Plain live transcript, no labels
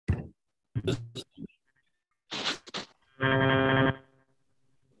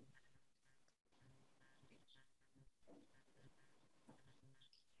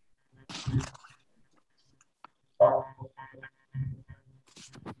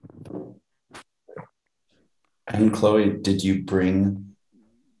And Chloe, did you bring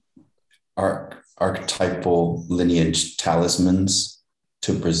archetypal lineage talismans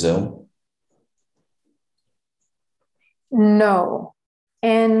to Brazil? No.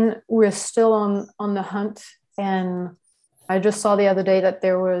 And we're still on the hunt. And I just saw the other day that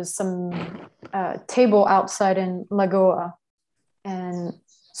there was some table outside in Lagoa. And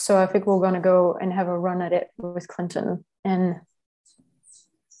so I think we're going to go and have a run at it with Clinton. And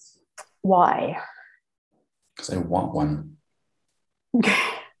why? Because I want one.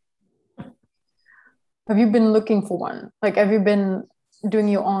 Have you been looking for one? Like, have you been doing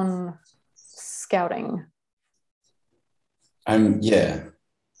your own scouting? Yeah,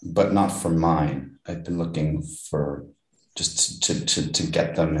 but not for mine. I've been looking for just to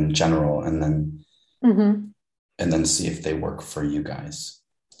get them in general, and then see if they work for you guys.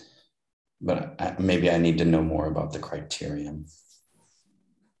 But maybe I need to know more about the criterion.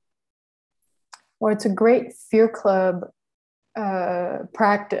 Well, it's a great fear club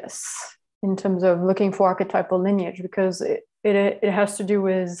practice in terms of looking for archetypal lineage, because it has to do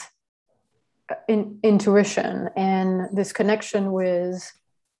with intuition and this connection with,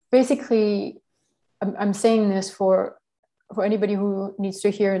 basically, I'm saying this for anybody who needs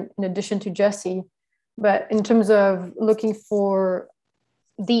to hear in addition to Jesse, but in terms of looking for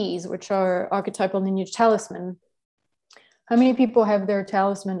these, which are archetypal lineage talisman. How many people have their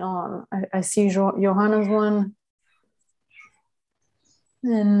talisman on? I see Johanna's one.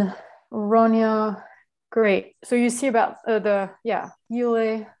 And Ronya. Great. So you see about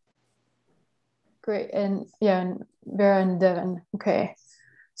Yule. Great. And Vera and Devin. Okay.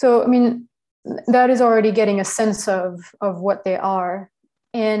 So, I mean, that is already getting a sense of what they are.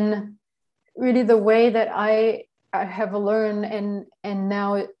 And really the way that I have learned and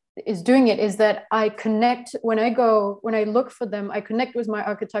now is doing it is that I connect when I look for them, I connect with my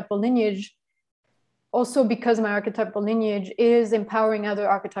archetypal lineage, also because my archetypal lineage is empowering other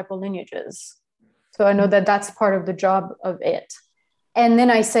archetypal lineages. So I know that that's part of the job of it. And then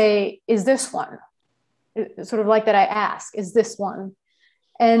I say, is this one? It's sort of like that I ask, is this one?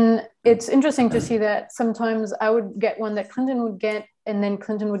 And it's interesting to see that sometimes I would get one that Clinton would get, and then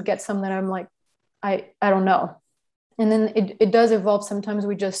Clinton would get some that I'm like, I don't know. And then it does evolve. Sometimes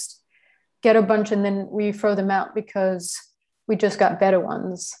we just get a bunch and then we throw them out because we just got better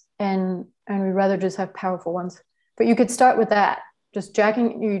ones. And we'd rather just have powerful ones. But you could start with that. Just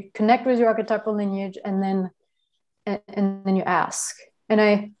you connect with your archetypal lineage and then you ask. And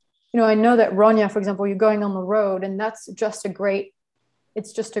I know that Ronya, for example, you're going on the road, and that's just a great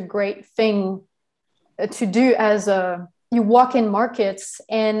thing to do as you walk in markets,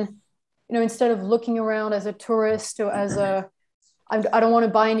 and instead of looking around as a tourist or as I don't want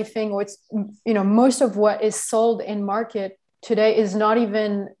to buy anything, or it's most of what is sold in market today is not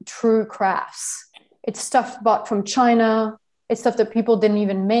even true crafts. It's stuff bought from China. It's stuff that people didn't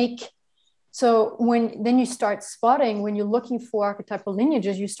even make. So then you start spotting, when you're looking for archetypal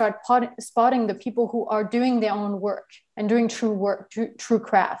lineages, you start spotting the people who are doing their own work and doing true work, true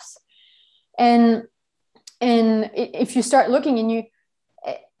crafts. And if you start looking and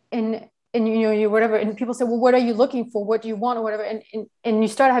you whatever, and people say, well, what are you looking for? What do you want, or whatever? And you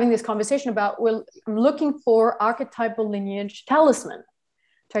start having this conversation about, well, I'm looking for archetypal lineage talisman,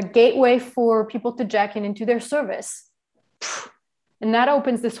 to a gateway for people to jack into their service. And that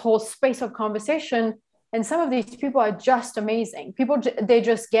opens this whole space of conversation. And some of these people are just amazing. People, they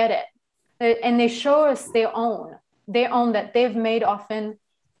just get it. And they show us their own that they've made often,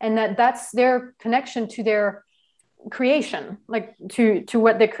 and that's their connection to their creation, like to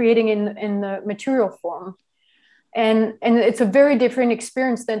what they're creating in the material form. And it's a very different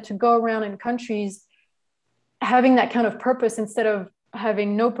experience than to go around in countries having that kind of purpose, instead of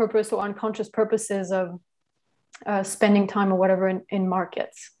having no purpose or unconscious purposes of spending time or whatever in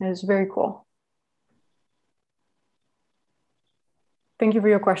markets. It's very cool. Thank you for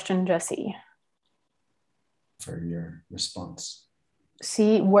your question, Jesse. For your response.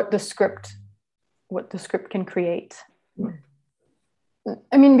 See what the script can create.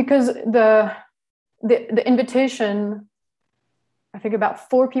 I mean, because the invitation, I think about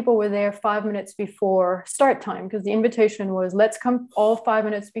 4 people were there 5 minutes before start time, because the invitation was, let's come all 5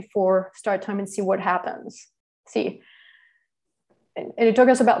 minutes before start time and see what happens. See. And it took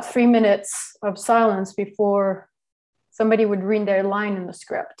us about 3 minutes of silence before somebody would read their line in the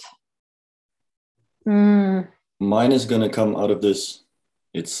script. Mine is going to come out of this.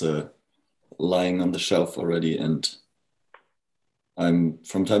 It's lying on the shelf already, and I'm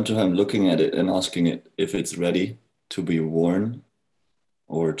from time to time looking at it and asking it if it's ready to be worn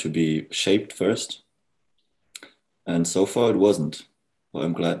or to be shaped first. And so far it wasn't. But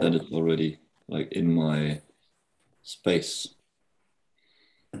I'm glad that it's already like in my space.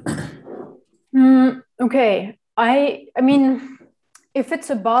 Okay. I mean, if it's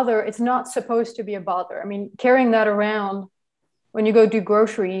a bother, it's not supposed to be a bother. I mean, carrying that around when you go do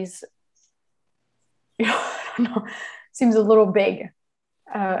groceries, I don't know, seems a little big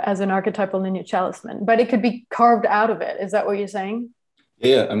as an archetypal lineage talisman, but it could be carved out of it. Is that what you're saying?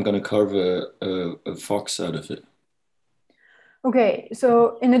 Yeah, I'm going to carve a fox out of it. Okay,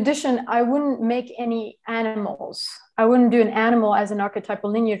 so in addition, I wouldn't make any animals. I wouldn't do an animal as an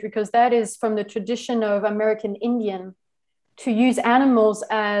archetypal lineage because that is from the tradition of American Indian to use animals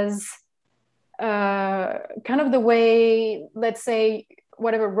as kind of the way, let's say,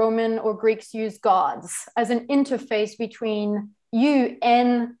 whatever Roman or Greeks use gods as an interface between you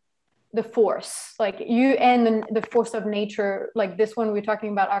and the force, like you and the force of nature. Like this one, we're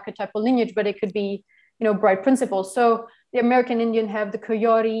talking about archetypal lineage, but it could be, bright principles. So the American Indian have the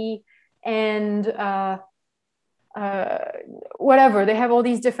coyote and whatever. They have all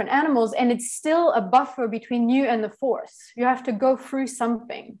these different animals, and it's still a buffer between you and the force. You have to go through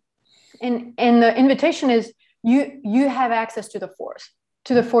something. And the invitation is you have access to the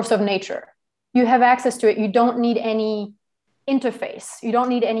force of nature. You have access to it. You don't need any interface. You don't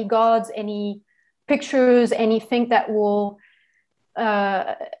need any gods, any pictures, anything that will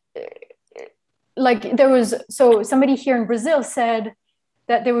so somebody here in Brazil said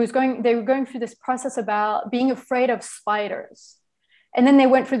that they were going through this process about being afraid of spiders. And then they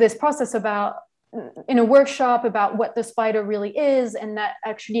went through this process in a workshop about what the spider really is, and that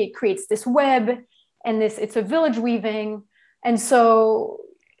actually it creates this web, and it's a village weaving. And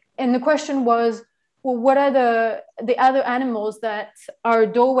the question was, well, what are the other animals that are a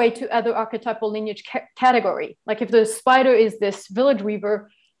doorway to other archetypal lineage category? Like if the spider is this village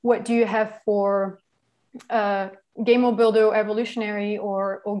weaver, what do you have for game builder, evolutionary,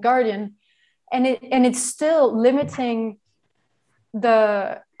 or guardian? And it's still limiting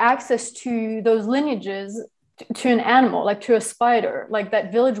the access to those lineages to an animal, like to a spider. Like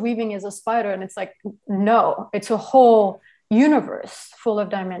that village weaving is a spider, and it's like, no, it's a whole universe full of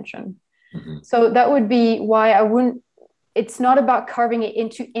dimension. Mm-hmm. So that would be why I wouldn't. It's not about carving it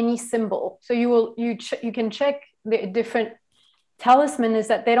into any symbol. So you can check the different talisman is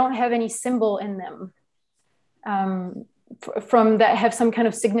that they don't have any symbol in them from that have some kind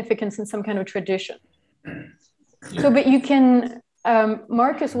of significance and some kind of tradition. Yeah. So, but you can,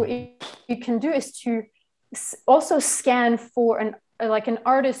 Marcus, what you can do is to also scan for an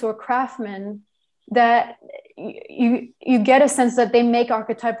artist or craftsman that you get a sense that they make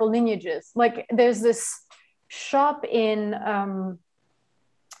archetypal lineages. Like there's this shop in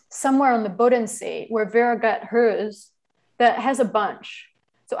somewhere on the Bodensee where Vera got hers that has a bunch.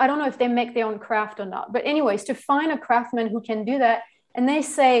 So I don't know if they make their own craft or not. But anyways, to find a craftsman who can do that, and they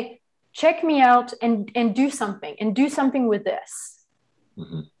say, check me out and do something with this.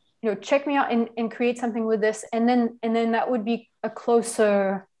 Mm-hmm. Check me out and create something with this. And then that would be a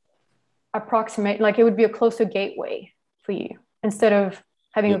closer approximate, like it would be a closer gateway for you instead of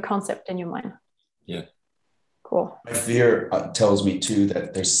having a concept in your mind. Yeah. Cool. My fear tells me too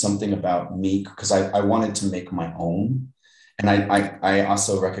that there's something about me, because I wanted to make my own. And I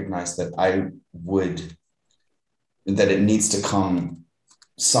also recognize that that it needs to come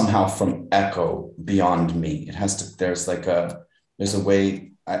somehow from echo beyond me. It has to, there's a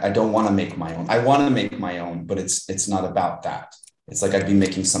way, I don't want to make my own. I want to make my own, but it's not about that. It's like I'd be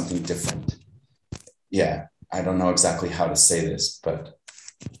making something different. Yeah, I don't know exactly how to say this, but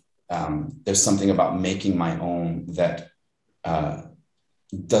there's something about making my own that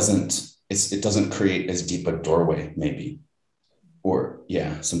it doesn't create as deep a doorway, maybe. Or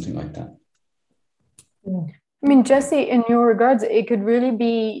something like that. I mean, Jesse, in your regards, it could really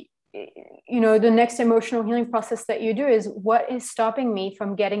be, the next emotional healing process that you do is, what is stopping me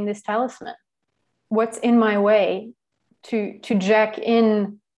from getting this talisman? What's in my way to jack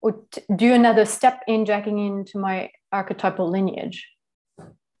in or do another step in jacking into my archetypal lineage?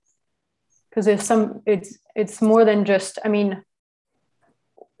 Because it's more than just, I mean,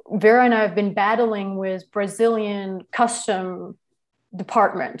 Vera and I have been battling with Brazilian custom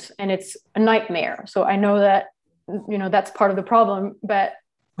department, and it's a nightmare. So I know that, that's part of the problem, but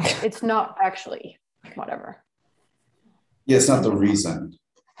it's not actually, whatever. Yeah, it's not the reason.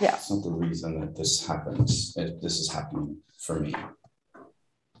 Yeah. It's not the reason that this happens. This is happening for me.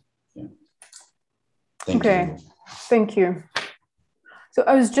 Yeah. Thank you. Thank you. So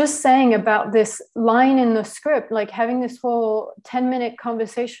I was just saying about this line in the script, like having this whole 10-minute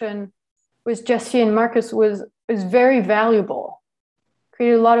conversation with Jesse and Marcus was very valuable.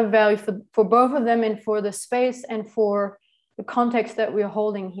 Created a lot of value for both of them and for the space and for the context that we're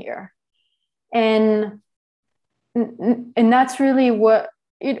holding here. And that's really what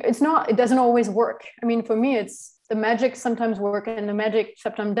it doesn't always work. I mean, for me, it's the magic sometimes work and the magic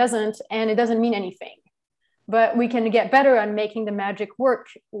sometimes doesn't, and it doesn't mean anything. But we can get better at making the magic work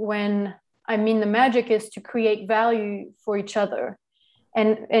when, I mean, the magic is to create value for each other.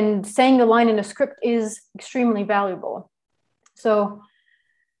 And saying the line in a script is extremely valuable. So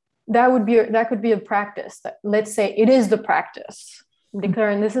that could be a practice. That, let's say it is the practice. I'm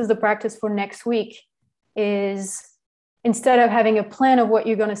declaring this is the practice for next week, is instead of having a plan of what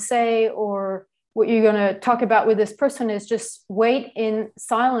you're going to say or what you're going to talk about with this person, is just wait in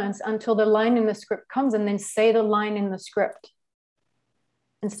silence until the line in the script comes and then say the line in the script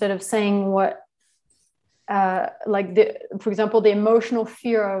instead of saying what, for example, the emotional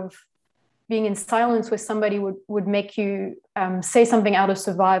fear of being in silence with somebody would make you say something out of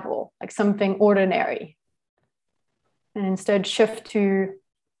survival, like something ordinary, and instead shift to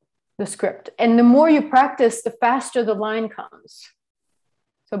the script. And the more you practice, the faster the line comes.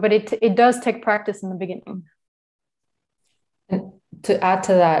 So, but it does take practice in the beginning. And to add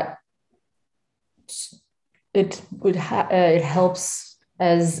to that, it helps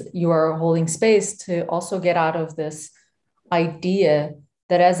as you are holding space to also get out of this idea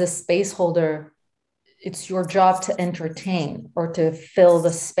that as a space holder, it's your job to entertain or to fill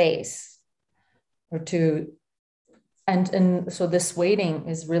the space or to, and so this waiting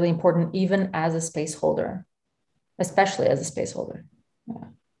is really important even as a space holder, especially as a space holder. Yeah.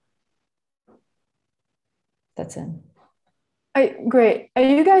 That's it. Great. Are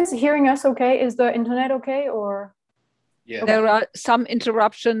you guys hearing us okay? Is the internet okay or? Yeah. There are some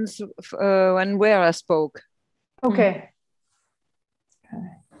interruptions when Vera spoke. Okay.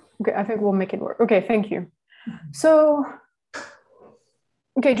 Okay, I think we'll make it work. Okay, thank you. So,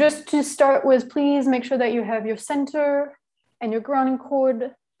 okay, just to start with, please make sure that you have your center and your grounding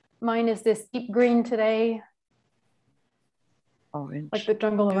cord. Mine is this deep green today. Orange. Like the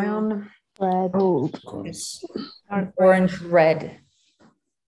jungle around. Red. Orange, red.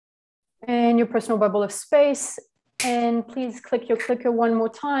 And your personal bubble of space. And please click your clicker one more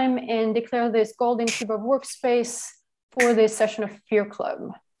time and declare this golden cube of workspace for this session of Fear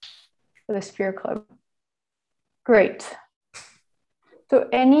Club. For this Fear Club. Great. So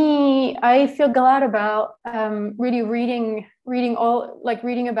I feel glad about really reading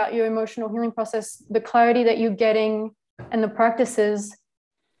about your emotional healing process, the clarity that you're getting and the practices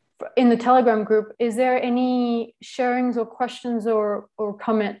in the Telegram group. Is there any sharings or questions or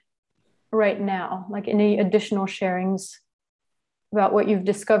comment right now? Like any additional sharings about what you've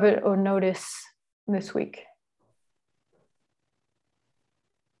discovered or noticed this week?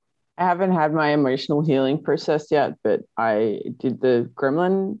 I haven't had my emotional healing process yet, but I did the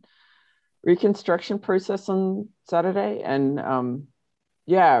gremlin reconstruction process on Saturday. And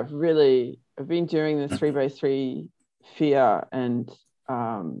yeah, really, I've been doing the 3x3 fear, and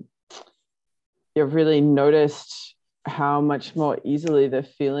you've really noticed how much more easily the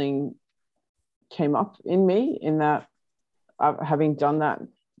feeling came up in me in that having done that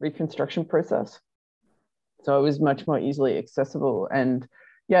reconstruction process. So it was much more easily accessible. And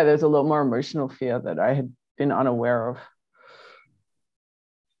yeah, there's a lot more emotional fear that I had been unaware of.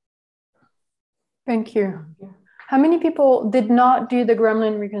 Thank you. How many people did not do the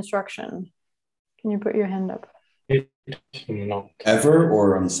gremlin reconstruction? Can you put your hand up? Ever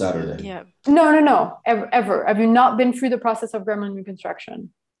or on Saturday? Yeah. No. Ever. Have you not been through the process of gremlin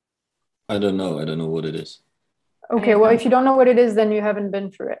reconstruction? I don't know what it is. Okay, well, if you don't know what it is, then you haven't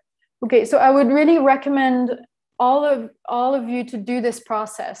been through it. Okay, so I would really recommend all of you to do this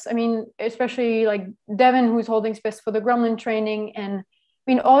process. I mean, especially like Devin, who's holding space for the gremlin training. And I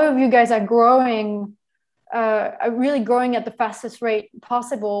mean, all of you guys are growing, really growing at the fastest rate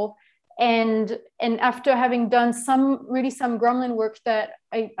possible. And after having done some gremlin work that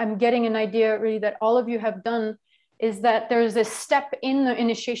I'm getting an idea really that all of you have done, is that there's a step in the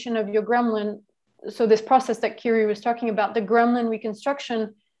initiation of your gremlin. So this process that Kiri was talking about, the gremlin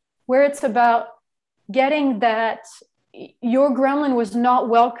reconstruction, where it's about getting that your gremlin was not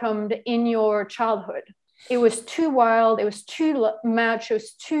welcomed in your childhood. It was too wild, it was too much, it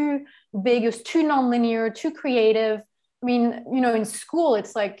was too big, it was too nonlinear, too creative. I mean, in school,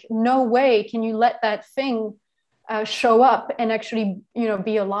 it's like, no way can you let that thing show up and actually,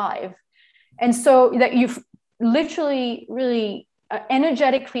 be alive. And so that you've literally really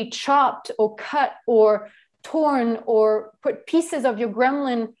energetically chopped or cut or torn or put pieces of your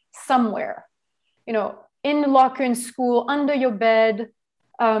gremlin somewhere, you know, in the locker in school, under your bed,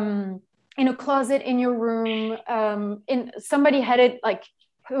 in a closet in your room. Somebody had it like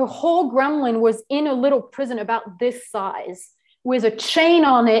her whole gremlin was in a little prison about this size with a chain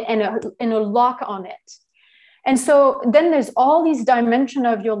on it and a lock on it. And so then there's all these dimensions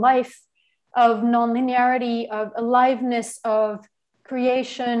of your life, of nonlinearity, of aliveness, of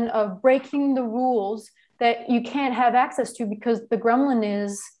creation, of breaking the rules that you can't have access to because the gremlin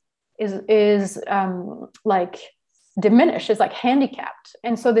is like diminished, is like handicapped.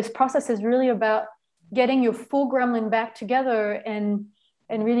 And so this process is really about getting your full gremlin back together and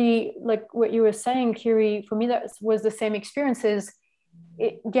really, like what you were saying, Kiri, for me that was the same experience, is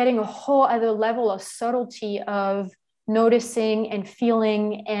getting a whole other level of subtlety of noticing and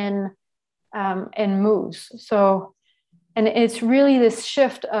feeling and moves. So, and it's really this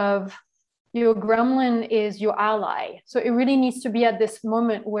shift of your gremlin is your ally. So it really needs to be at this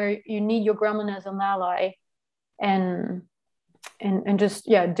moment where you need your gremlin as an ally and just,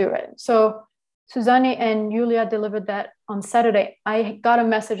 yeah, do it. So Susanne and Julia delivered that on Saturday. I got a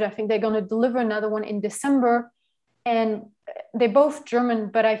message, I think they're going to deliver another one in December, and they're both German,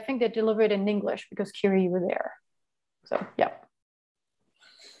 but I think they delivered in English because Kiri, you were there. So yeah.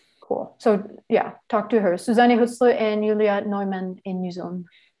 Cool. So yeah, talk to her. Susanne Hutzler and Julia Neumann in New Zealand.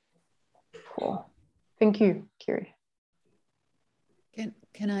 Cool. Thank you, Kiri.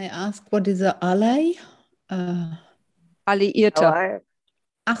 Can I ask, what is a ally? Alliierter.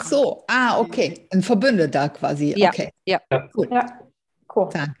 Ach so, okay. Ein Verbündeter quasi. Ja, okay. ja. Gut. Yeah, cool.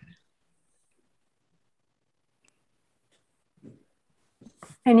 Danke.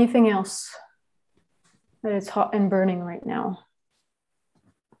 Anything else that is hot and burning right now?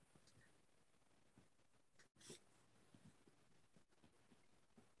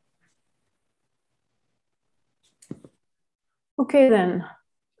 Okay, then.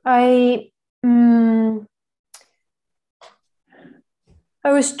 I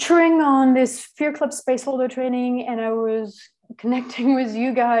was touring on this Fear Club Spaceholder Training, and I was connecting with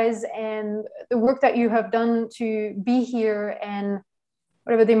you guys and the work that you have done to be here and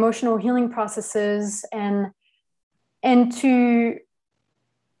whatever the emotional healing processes and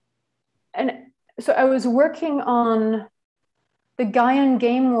so I was working on the Gaian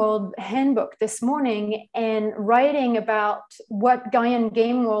Game World handbook this morning and writing about what Gaian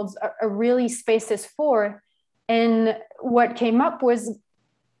Game Worlds are really spaces for. And what came up was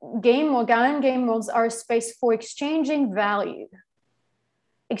Gaian Game Worlds are a space for exchanging value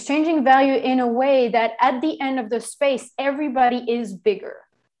in a way that at the end of the space, everybody is bigger.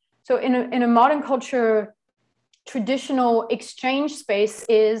 So in a modern culture, traditional exchange space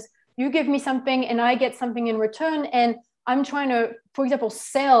is you give me something and I get something in return, and I'm trying to, for example,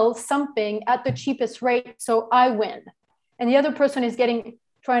 sell something at the cheapest rate so I win. And the other person is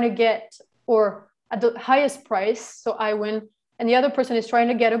trying to get, or at the highest price, so I win. And the other person is trying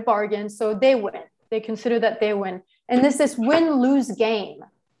to get a bargain, so they win. They consider that they win. And this win-lose game.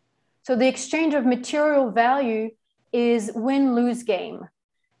 So the exchange of material value is win-lose game.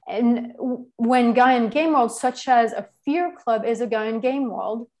 And when Gaian Game World, such as a Fear Club is a Gaian Game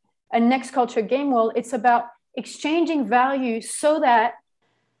World, a Next Culture Game World, it's about exchanging value so that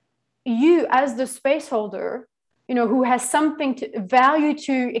you, as the space holder, you know, who has something value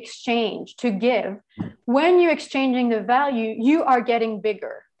to exchange, to give, when you're exchanging the value, you are getting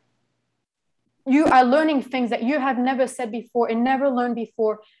bigger. You are learning things that you have never said before and never learned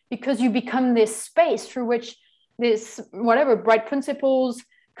before, because you become this space through which this, whatever, bright principles,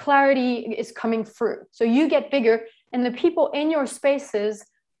 clarity is coming through. So you get bigger, and the people in your spaces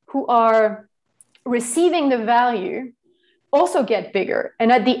who are receiving the value also get bigger.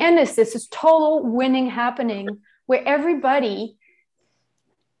 And at the end is this total winning happening where everybody,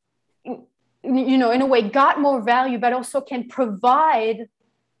 you know, in a way got more value, but also can provide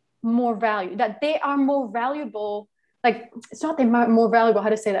more value, that they are more valuable. Like, it's not they're more valuable, how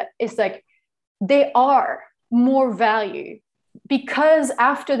to say that? It's like they are more value because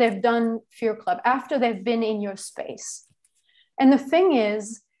after they've done Fear Club, after they've been in your space. And the thing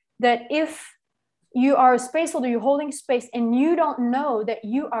is that if you are a space holder, you're holding space, and you don't know that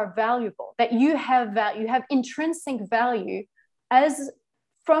you are valuable, that you have value, you have intrinsic value as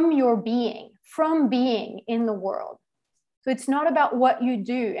from your being, from being in the world. So it's not about what you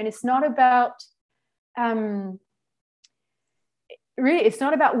do, and it's not about, really, it's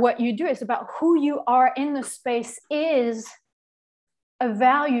not about what you do, it's about who you are in the space is a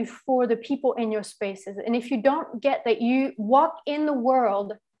value for the people in your spaces. And if you don't get that you walk in the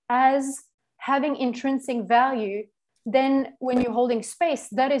world as having intrinsic value, then when you're holding space,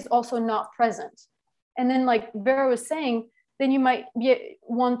 that is also not present. And then, like Vera was saying, then you might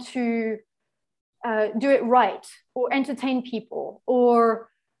want to do it right, or entertain people, or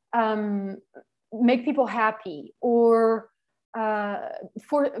make people happy, or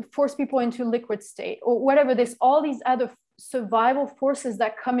force people into liquid state, or whatever. There's all these other survival forces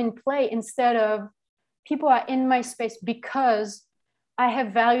that come in play, instead of people are in my space because I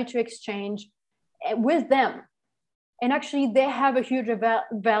have value to exchange with them. And actually, they have a huge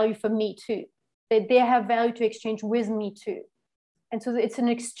value for me too. They have value to exchange with me too. And so it's an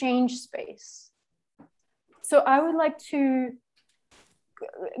exchange space. So I would like to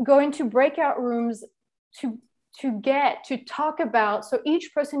go into breakout rooms to talk about, so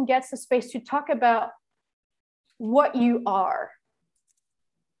each person gets a space to talk about what you are.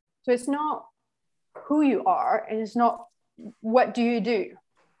 So it's not who you are, and it's not what do you do.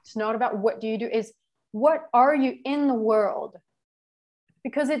 It's not about what do you do, it's what are you in the world?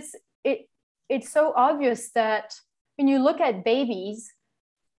 Because it's so obvious that when you look at babies,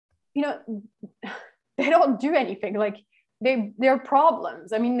 you know, they don't do anything. Like they're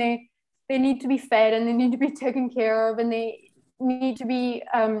problems. I mean, they need to be fed, and they need to be taken care of, and they need to be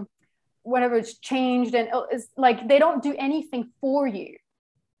whatever, it's changed, and it's like they don't do anything for you.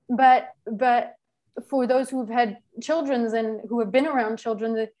 But for those who've had children and who have been around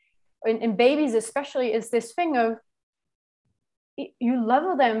children, and babies especially, is this thing of you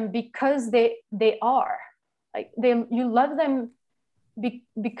love them because they are, like you love them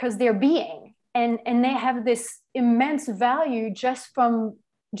because they're being, and they have this immense value just from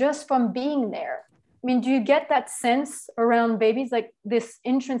being there. I mean, do you get that sense around babies, like this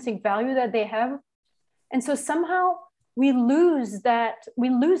intrinsic value that they have? And so somehow we lose that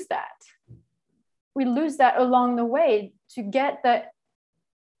along the way, to get that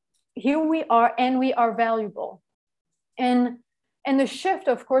here we are and we are valuable. And the shift,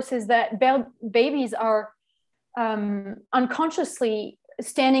 of course, is that babies are unconsciously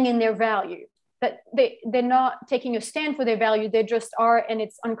standing in their value, that they're not taking a stand for their value, they just are, and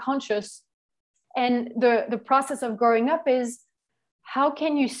it's unconscious. And the process of growing up is, how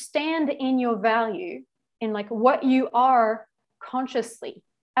can you stand in your value, in like what you are consciously,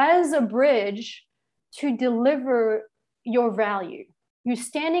 as a bridge to deliver your value? You're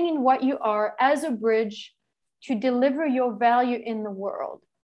standing in what you are as a bridge to deliver your value in the world,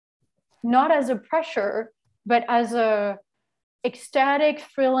 not as a pressure, but as a ecstatic,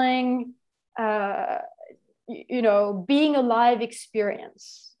 thrilling, being alive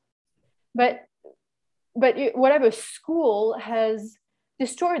experience. But whatever, school has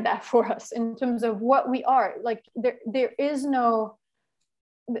destroyed that for us in terms of what we are. Like there is no,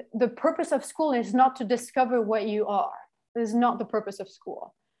 the purpose of school is not to discover what you are. This is not the purpose of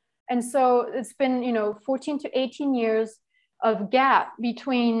school. And so it's been, 14 to 18 years of gap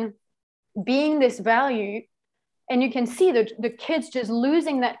between being this value, and you can see the kids just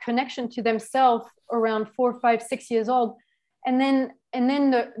losing that connection to themselves around 4, 5, 6 years old. And then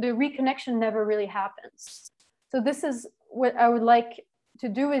the reconnection never really happens. So this is what I would like to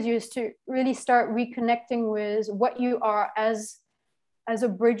do with you, is to really start reconnecting with what you are as a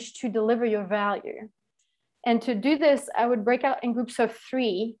bridge to deliver your value. And to do this, I would break out in groups of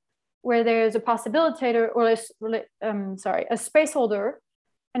 3, where there's a facilitator, or a space holder,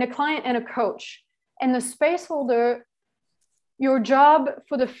 and a client and a coach. And the space holder, your job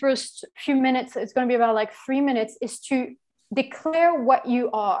for the first few minutes, it's going to be about like 3 minutes, is to declare what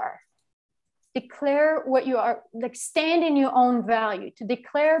you are. Declare what you are, like stand in your own value, to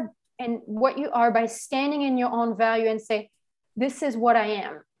declare and what you are by standing in your own value and say, this is what I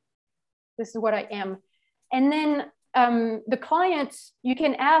am. This is what I am. And then the client, you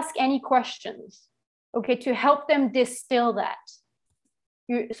can ask any questions, okay, to help them distill that.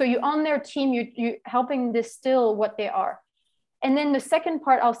 So you're on their team, you're helping distill what they are. And then the second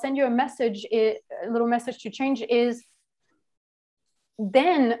part, I'll send you a little message to change, is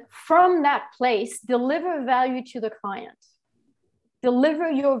then from that place, deliver value to the client. Deliver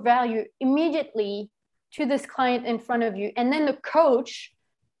your value immediately to this client in front of you. And then the coach,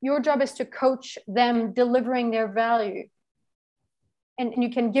 your job is to coach them delivering their value. And you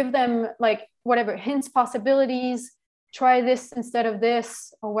can give them like whatever hints, possibilities, try this instead of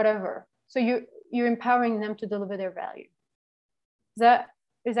this, or whatever. So you're empowering them to deliver their value.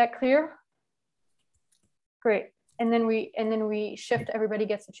 Is that clear? Great. And then we shift, everybody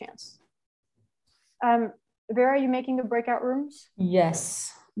gets a chance. Vera, are you making the breakout rooms?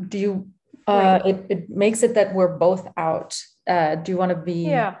 Yes. Do you it makes it that we're both out. Do you want to be?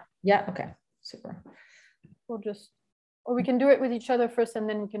 Yeah, okay. Super. Or we can do it with each other first, and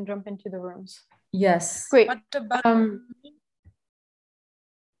then we can jump into the rooms. Yes. Great. What about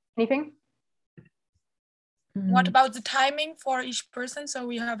anything? What about the timing for each person, so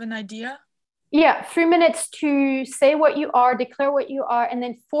we have an idea? Yeah, 3 minutes to say what you are, declare what you are, and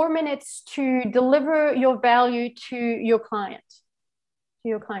then 4 minutes to deliver your value to your client.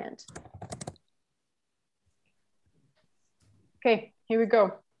 Okay, here we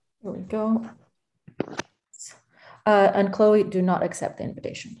go. Here we go. And Chloe, do not accept the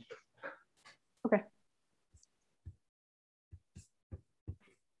invitation. Okay.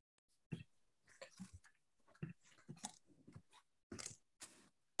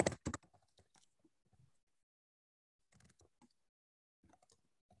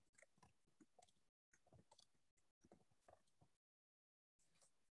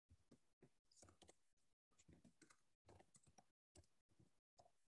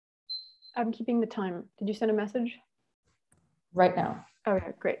 I'm keeping the time. Did you send a message? Right now.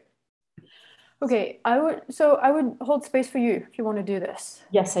 Okay, great. Okay, I would hold space for you if you want to do this.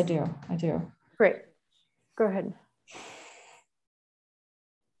 Yes, I do. I do. Great. Go ahead.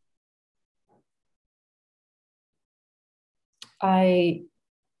 I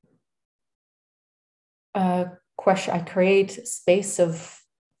create space of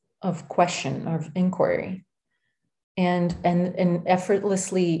question, of inquiry, and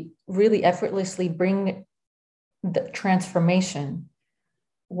really effortlessly bring the transformation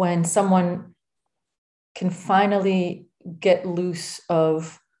when someone can finally get loose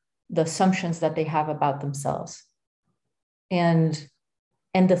of the assumptions that they have about themselves and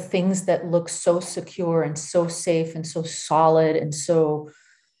the things that look so secure and so safe and so solid and so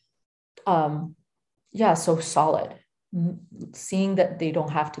so solid, seeing that they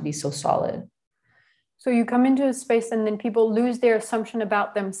don't have to be so solid. So you come into a space and then people lose their assumption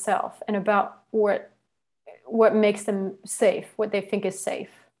about themselves and about what makes them safe, what they think is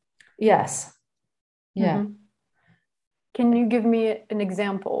safe. Yes. Yeah. Mm-hmm. Can you give me an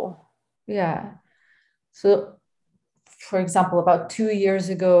example? Yeah. So, for example, about 2 years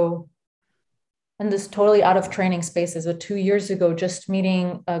ago, and this totally out of training spaces, but 2 years ago, just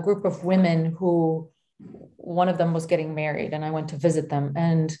meeting a group of women who one of them was getting married, and I went to visit them,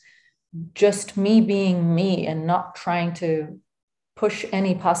 and just me being me and not trying to push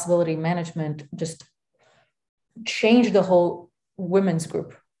any possibility management just changed the whole women's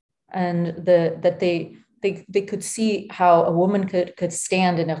group, and that they could see how a woman could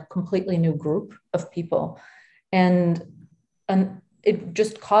stand in a completely new group of people, and it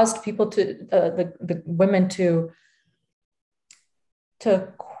just caused people to the women to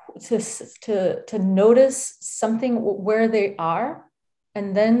notice something where they are,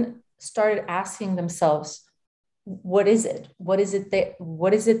 and then started asking themselves, what is it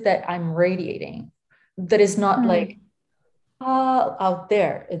that I'm radiating that is not like out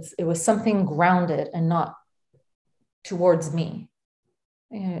there? It was something grounded and not towards me.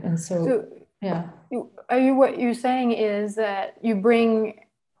 And so yeah. What you're saying is that you bring,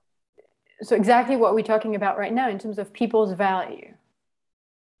 so exactly what we're talking about right now in terms of people's value.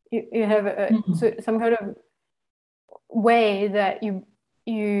 You have some kind of way that you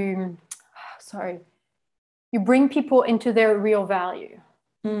bring people into their real value.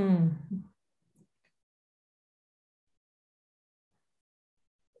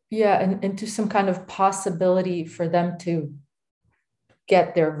 Yeah, and into some kind of possibility for them to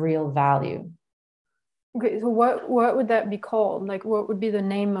get their real value. Okay, so what would that be called? Like, what would be the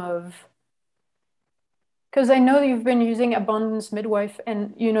name of? Because I know that you've been using abundance midwife,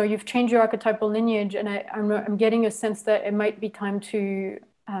 and you've changed your archetypal lineage, and I'm getting a sense that it might be time to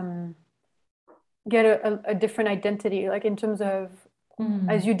get a different identity, like in terms of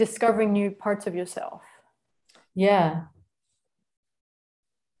as you're discovering new parts of yourself. Yeah.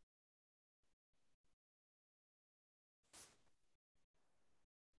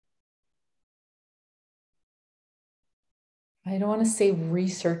 I don't want to say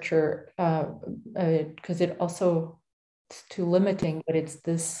researcher because it also it's too limiting, but it's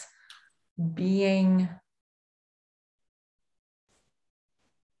this being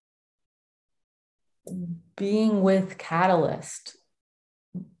with catalyst,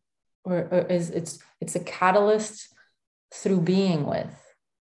 or it's a catalyst through being with,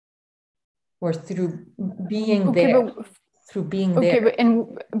 or through being there. Through being there.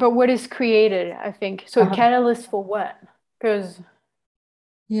 But what is created, I think. So catalyst for what? Because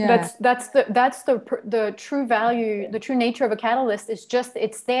that's the true value, the true nature of a catalyst is just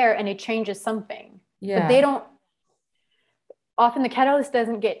it's there and it changes something. But they don't, often the catalyst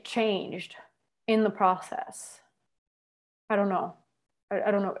doesn't get changed in the process. I don't know.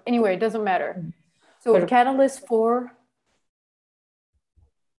 I don't know. Anyway, it doesn't matter. So catalyst for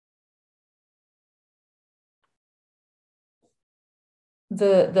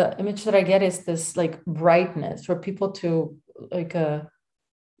the image that I get is this like brightness for people to like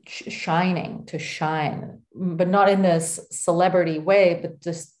shining, to shine, but not in this celebrity way, but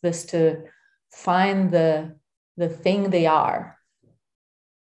just this to find the thing they are,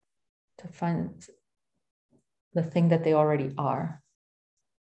 to find the thing that they already are.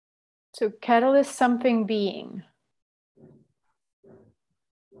 So catalyst something being.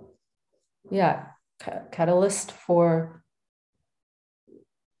 Yeah, catalyst for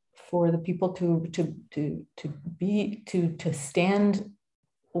the people to be to stand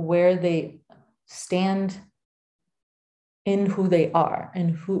where they stand in who they are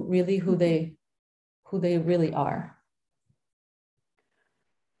and who they really are.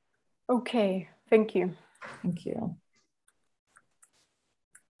 Okay, thank you. Thank you.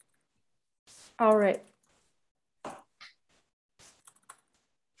 All right.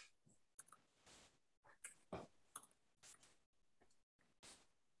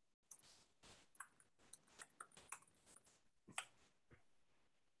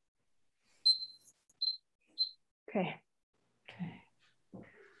 Okay. Okay.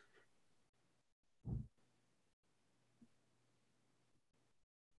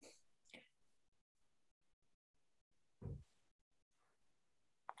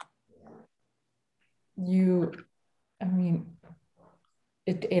 I mean,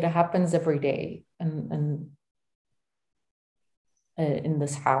 it happens every day and in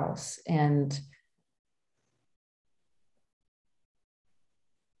this house, and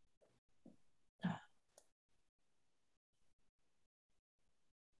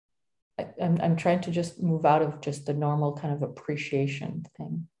I'm trying to just move out of just the normal kind of appreciation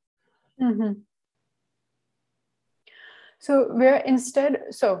thing. Mm-hmm.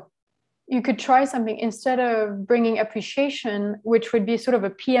 So you could try something instead of bringing appreciation, which would be sort of a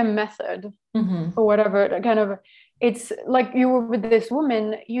PM method or whatever, kind of, it's like you were with this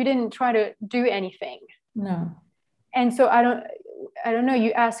woman, you didn't try to do anything. No. And so I don't know,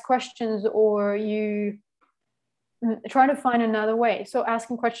 you ask questions or you try to find another way. So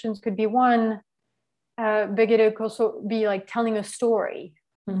asking questions could be one, but it could also be like telling a story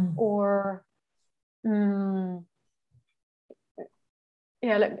or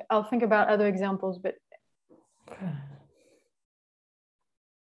yeah, I'll think about other examples, but okay.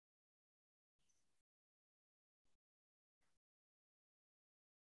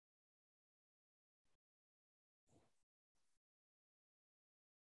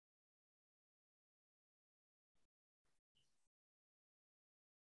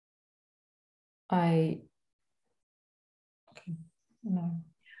 No.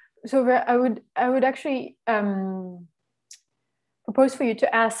 So I would actually propose for you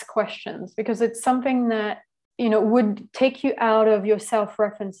to ask questions, because it's something that would take you out of your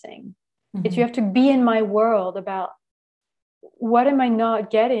self-referencing. It's you have to be in my world about what am I not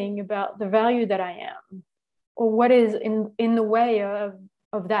getting about the value that I am, or what is in the way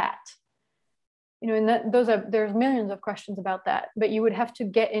of that. And there's millions of questions about that, but you would have to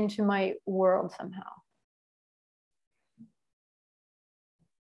get into my world somehow.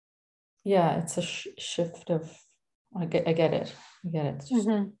 Yeah, it's a shift of, I get it. It's just,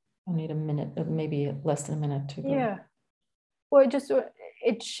 I need a minute, maybe less than a minute to go. Yeah. Well,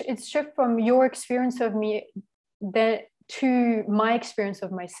 it's shift from your experience of me to my experience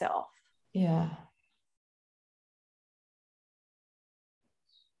of myself. Yeah.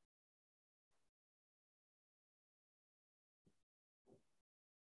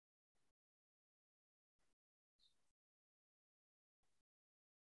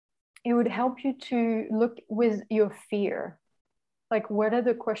 It would help you to look with your fear. Like, what are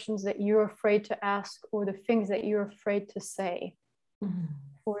the questions that you're afraid to ask, or the things that you're afraid to say,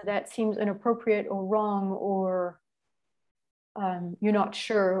 or that seems inappropriate or wrong, or you're not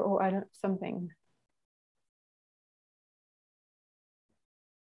sure, or something.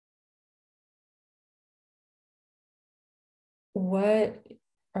 What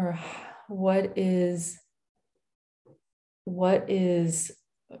is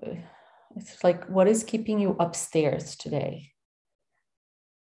it's like, what is keeping you upstairs today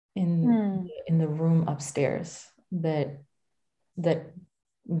in the room upstairs, that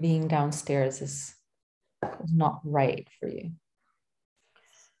being downstairs is not right for you?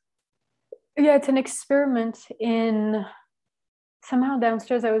 Yeah, it's an experiment in somehow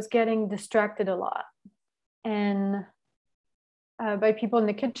downstairs I was getting distracted a lot, and by people in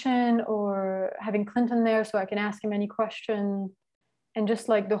the kitchen, or having Clinton there so I can ask him any question, and just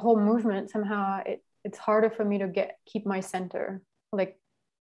like the whole movement, somehow it's harder for me to keep my center. Like,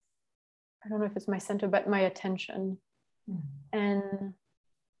 I don't know if it's my center, but my attention. And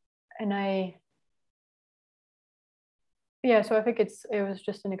yeah, so I think it was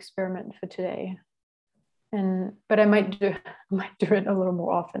just an experiment for today, but I might do it a little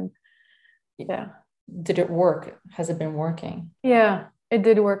more often. Yeah. Did it work? Has it been working? Yeah, it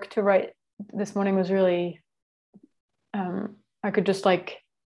did work to write. This morning was really, I could just like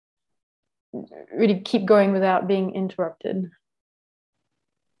really keep going without being interrupted.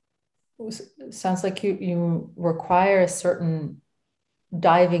 It sounds like you require a certain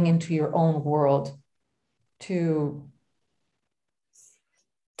diving into your own world to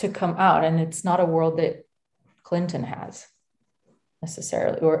come out, and it's not a world that Clinton has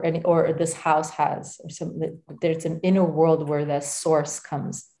necessarily, or this house has, or something. There's an inner world where that source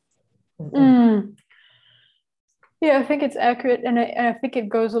comes. Yeah, I think it's accurate, and I think it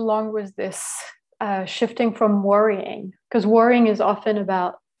goes along with this shifting from worrying, because worrying is often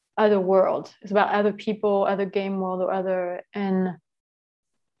about other world. It's about other people, other game world, or other, and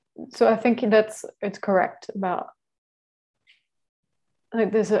so I think it's correct about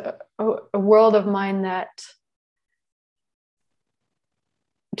like there's a world of mine that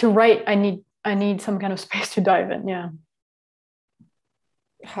to write I need some kind of space to dive in. Yeah.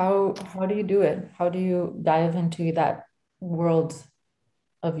 How do you do it? How do you dive into that world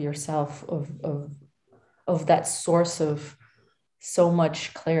of yourself, of that source of so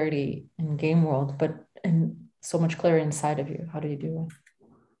much clarity in game world, and so much clarity inside of you? How do you do it?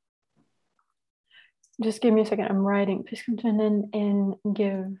 Just give me a second. I'm writing. Please come to an end and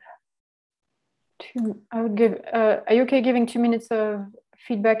give I would give. Are you okay giving 2 minutes of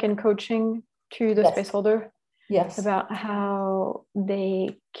feedback and coaching to the space holder? Yes. About how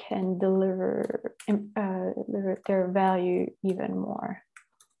they can deliver their value even more.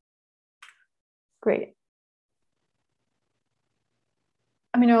 Great.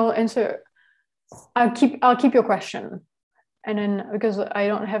 I mean, I'll answer. I'll keep your question, and then because I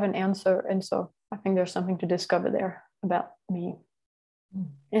don't have an answer, and so I think there's something to discover there about me,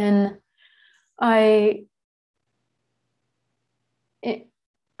 and I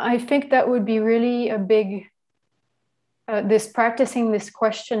think that would be really a big. This practicing this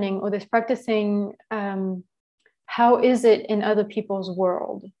questioning or this practicing how is it in other people's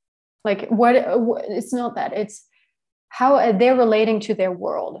world, like what it's not that, it's how they're relating to their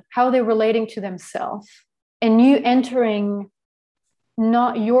world, how they're relating to themselves, and you entering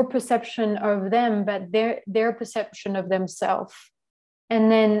not your perception of them but their perception of themselves, and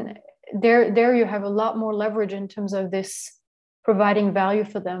then there you have a lot more leverage in terms of this providing value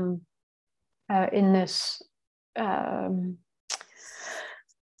for them in this I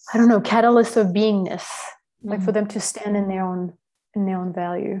don't know, catalyst of beingness, like for them to stand in their own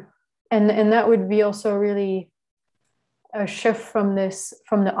value, and that would be also really a shift from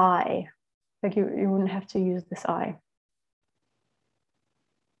the I, like you wouldn't have to use this I.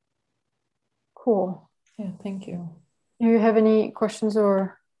 Cool. Yeah, thank you. Do you have any questions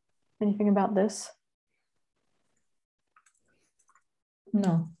or anything about this?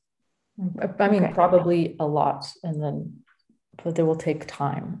 No. I mean, okay. Probably a lot, but they will take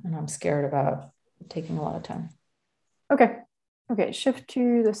time, and I'm scared about taking a lot of time. Okay, shift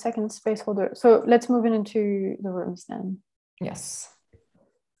to the second space holder. So let's move into the rooms then. Yes.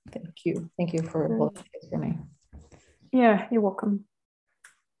 Thank you for holding space for me. Yeah, you're welcome.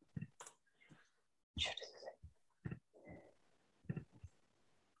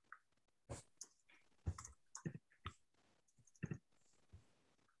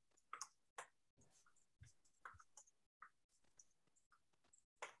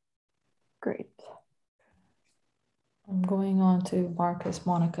 Great. I'm going on to Marcus,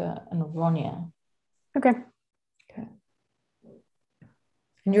 Monica, and Ronya. Okay.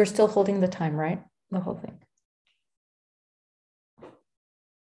 And you're still holding the time, right? The whole thing.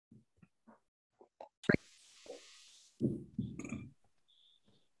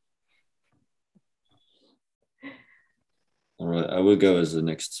 All right, I will go as the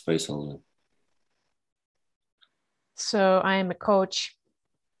next space holder. So I am a coach.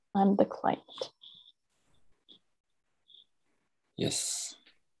 I'm the client. Yes.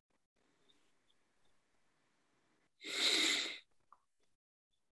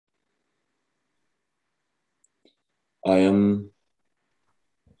 I am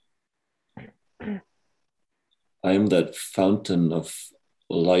that fountain of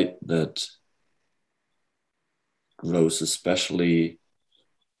light that grows, especially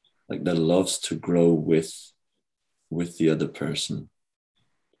like that loves to grow with the other person.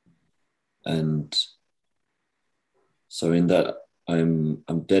 And so in that I'm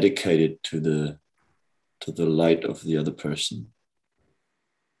dedicated to the light of the other person.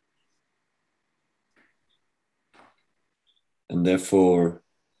 And therefore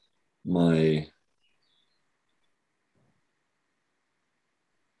my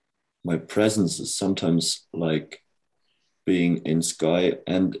my presence is sometimes like being in sky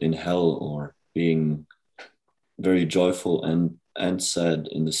and in hell, or being very joyful and sad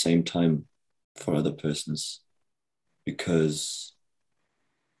in the same time for other persons, because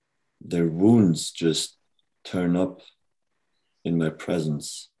their wounds just turn up in my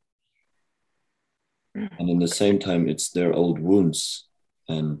presence. And in the same time, it's their old wounds,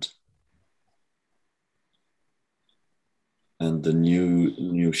 and the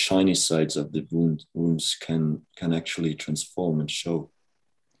new shiny sides of the wounds can actually transform and show.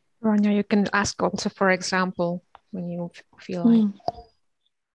 Ronja, you can ask also for example when you feel like.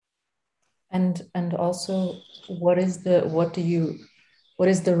 And also, what is the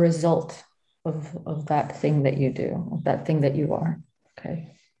result of that thing that you do, of that thing that you are? Okay.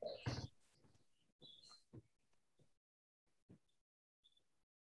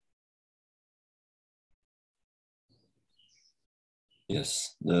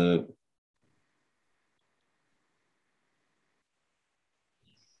 Yes, the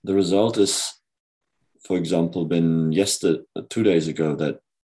result is, for example, been 2 days ago, that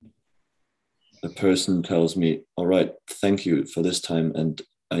a person tells me, all right, thank you for this time, and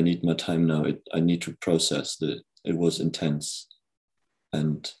I need my time now. I need to process it was intense.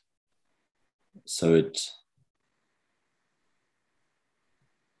 And so it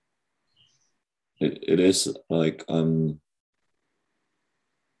is like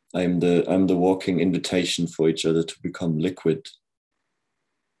I'm the walking invitation for each other to become liquid,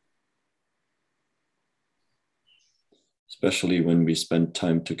 especially when we spend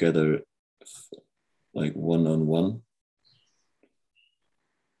time together, like one-on-one.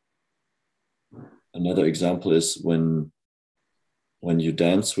 Another example is when you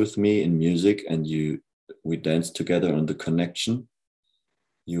dance with me in music and we dance together on the connection,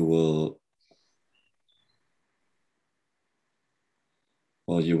 you will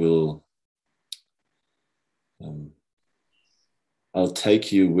I'll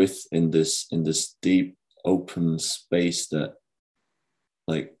take you with in this deep open space that,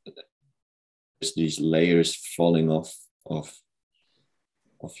 like, there's these layers falling off of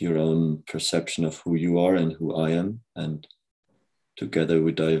your own perception of who you are and who I am, and together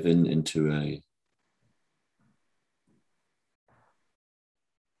we dive into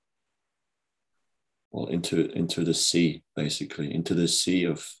the sea, basically, into the sea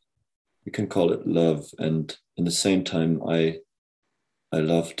of, you can call it love, and in the same time I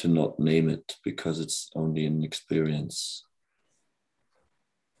love to not name it because it's only an experience.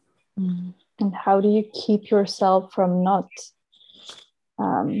 And how do you keep yourself from not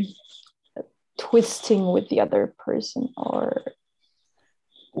twisting with the other person? Or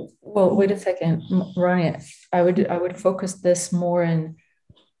well, wait a second, Ronja, I would focus this more in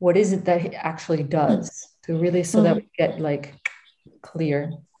what is it that he actually does, to really, so that we get like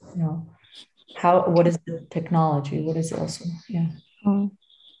clear, you know, what is the technology, what is it also, yeah.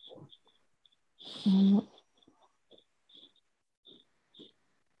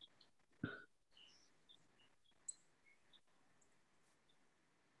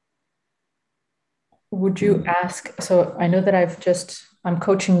 Would you ask, so I know that I'm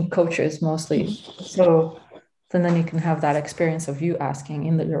coaching coaches mostly, so then you can have that experience of you asking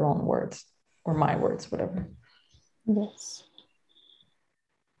in your own words, or my words, whatever. yes.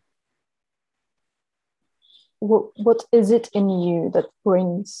 What is it in you that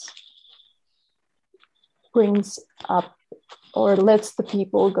brings up or lets the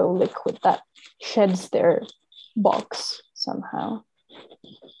people go liquid, that sheds their box somehow?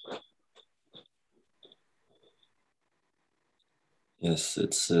 Yes,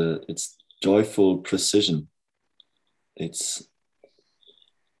 it's joyful precision. It's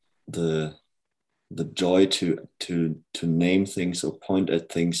the joy to name things, or point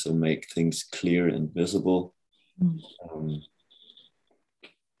at things, or make things clear and visible,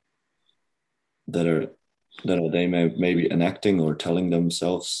 that they maybe enacting or telling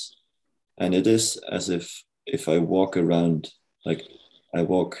themselves. And it is as if I walk around, like I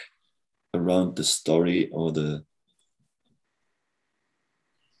walk around the story, or the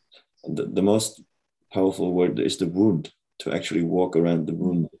most powerful word is the wound, to actually walk around the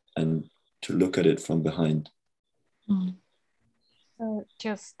wound and to look at it from behind. So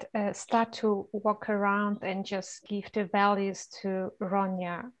just start to walk around and just give the values to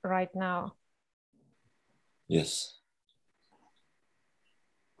Ronja right now. Yes.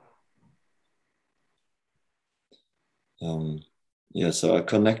 So I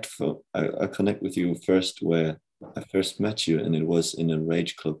connect with you first where I first met you, and it was in a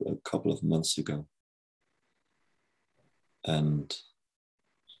rage club a couple of months ago. And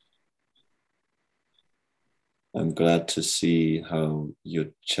I'm glad to see how your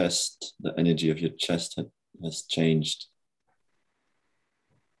chest, the energy of your chest has changed.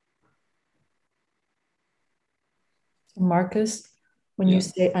 Marcus, when you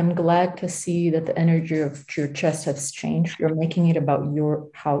say, I'm glad to see that the energy of your chest has changed, you're making it about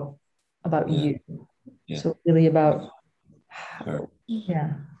you. Yeah. So really about her.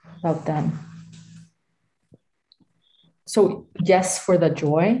 About them. So yes, for the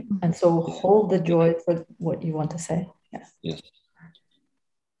joy, and so hold the joy for what you want to say. Yeah. Yes.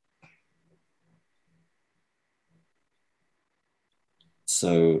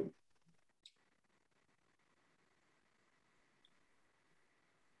 So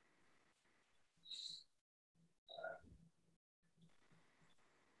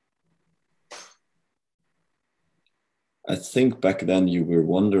I think back then you were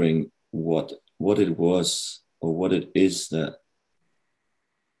wondering what it was or what it is that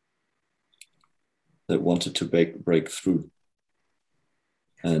wanted to break through.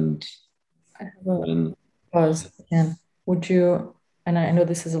 And I have a pause again. Would you, and I know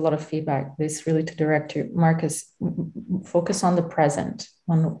this is a lot of feedback, this really to direct you, Marcus, focus on the present,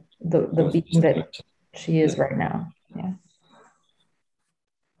 on the being that she is right now. Yeah.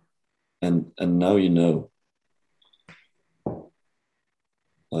 And now you know.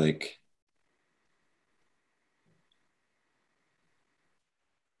 Like,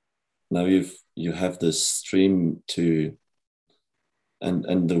 now you have this stream to,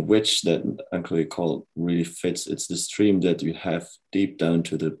 and the witch that Anne-Chloé called really fits. It's the stream that you have deep down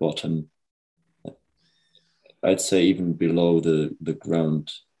to the bottom. I'd say even below the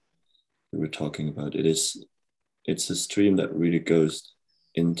ground we were talking about. It's a stream that really goes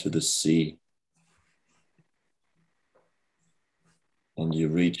into the sea. And you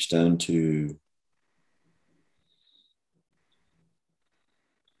reach down to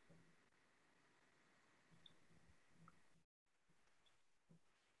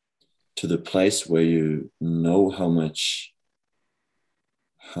the place where you know how much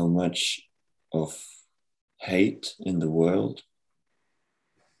of hate in the world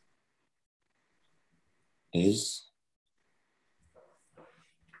is,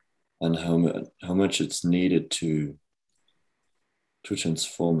 and how much it's needed to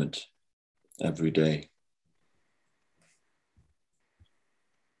transform it every day.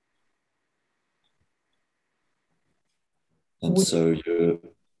 And so you,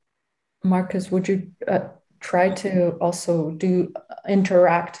 Marcus, would you try to also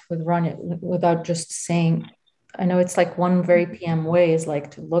interact with Rania without just saying, I know it's like one very PM way is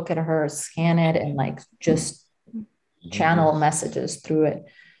like to look at her, scan it, and like just channel messages through it.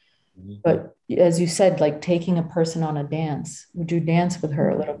 But as you said, like taking a person on a dance, would you dance with her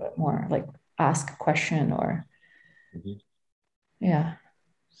a little bit more? Like ask a question or, yeah.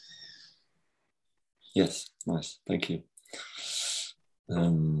 Yes, nice, thank you.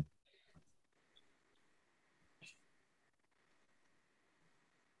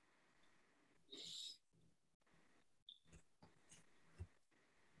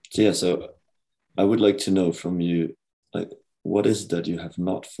 So I would like to know from you, like, what is that you have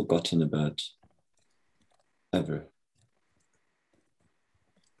not forgotten about ever?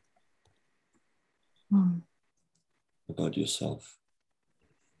 About yourself?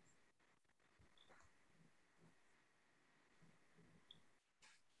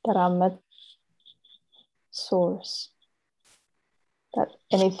 That I'm a source, that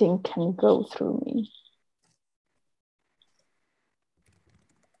anything can go through me.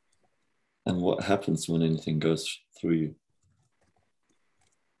 And what happens when anything goes through you?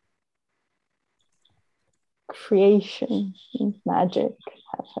 Creation and magic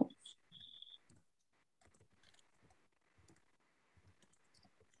happens.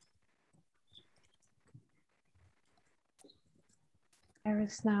 There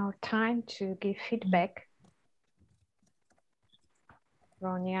is now time to give feedback.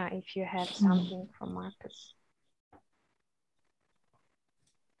 Ronya, if you have something from Marcus.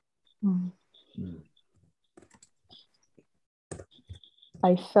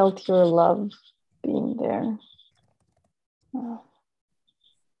 I felt your love being there.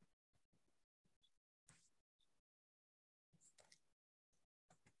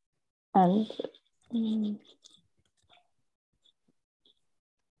 And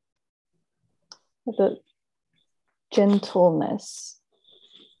the gentleness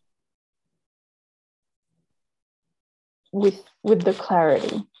with the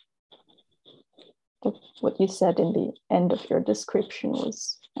clarity. What you said in the end of your description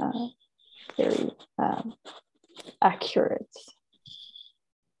was very accurate.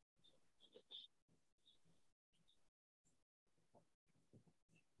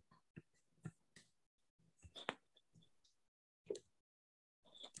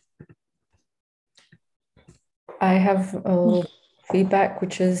 have a little feedback,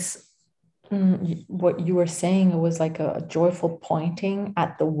 which is what you were saying. It was like a joyful pointing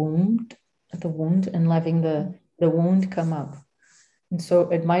at the wound, and letting the wound come up. And so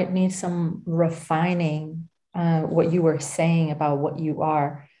it might need some refining. What you were saying about what you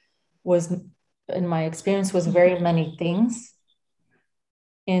are was, in my experience, was very many things.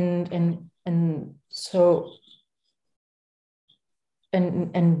 And so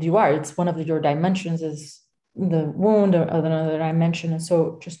and you are, it's one of your dimensions is the wound, or another dimension. And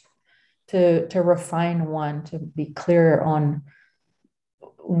so just to refine one, to be clear on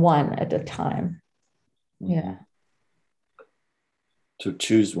one at a time. Yeah. To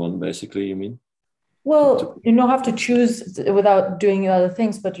choose one, basically, you mean? Well, you don't have to choose without doing other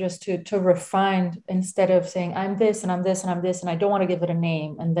things, but just to refine, instead of saying I'm this and I'm this and I'm this and I don't want to give it a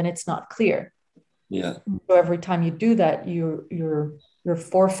name, and then it's not clear. Yeah. So every time you do that, you're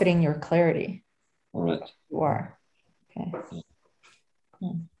forfeiting your clarity. All right. You are. Okay.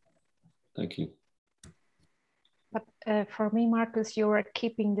 Yeah. Thank you. But for me, Marcus, you were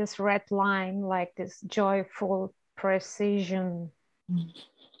keeping this red line, like this joyful precision.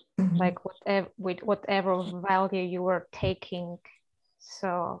 Like with whatever value you were taking.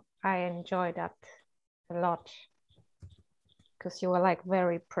 So I enjoyed that a lot, because you were like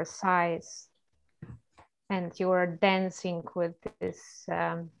very precise, and you were dancing with this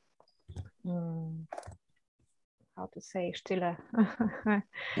how to say stille.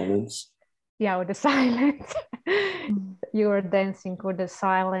 Silence. Yeah, with the silence. You were dancing with the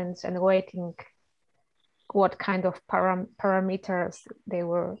silence and waiting what kind of parameters they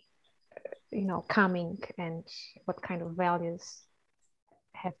were coming, and what kind of values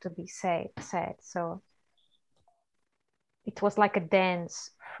have to be said. So it was like a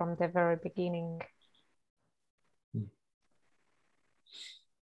dance from the very beginning.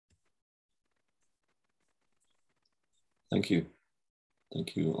 Thank you.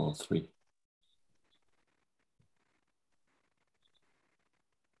 Thank you, all three.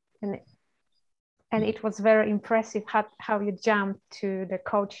 And it was very impressive how you jumped to the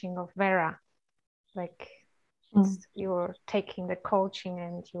coaching of Vera. Like you were taking the coaching,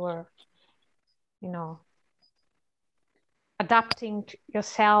 and you were, adapting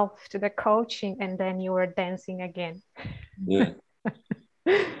yourself to the coaching, and then you were dancing again. Yeah.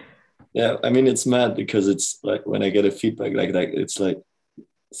 Yeah, I mean, it's mad, because it's like when I get a feedback like that, it's like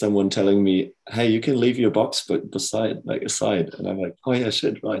someone telling me, hey, you can leave your box but aside, and I'm like, oh yeah,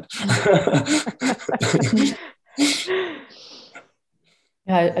 shit, right.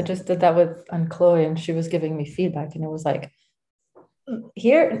 Yeah, I just did that with Anne-Chloé, and she was giving me feedback, and it was like,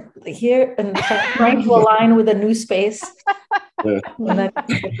 here, and trying to align with a new space. Yeah. And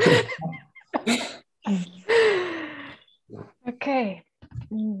Okay.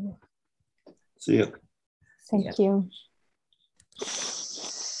 See you. Thank you.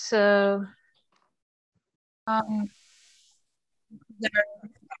 So, their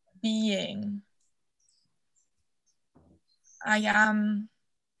being. I am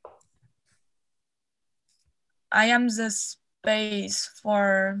the space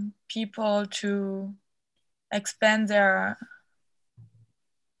for people to expand their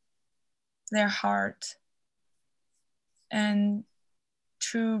heart and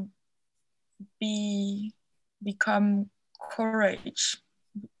to become courage.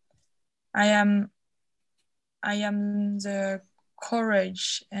 I am the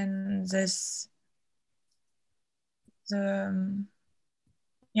courage, and the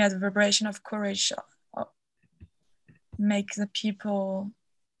vibration of courage make the people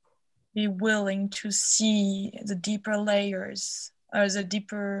be willing to see the deeper layers, or the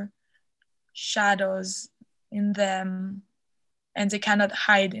deeper shadows in them, and they cannot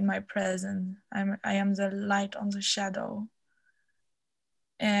hide in my presence. I am the light on the shadow.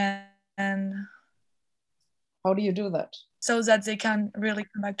 And how do you do that? So that they can really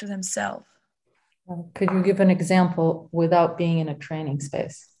come back to themselves. Could you give an example without being in a training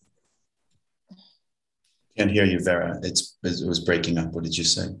space? Can't hear you, Vera. It was breaking up. What did you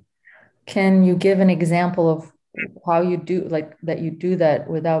say? Can you give an example of how you do that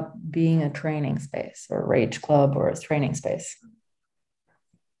without being a training space or a rage club or a training space?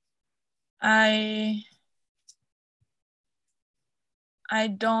 I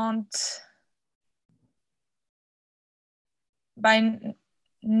don't, by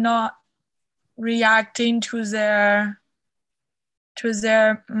not reacting to their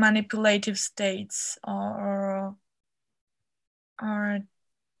manipulative states, or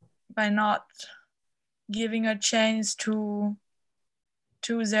by not giving a chance to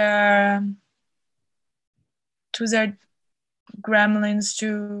their gremlins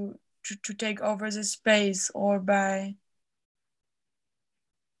to take over the space, or by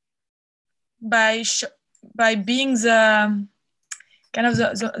being the kind of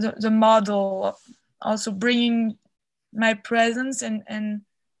the model, also bringing my presence and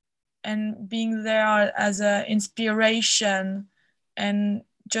being there as an inspiration, and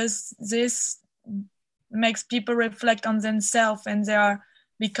just this makes people reflect on themselves, and they are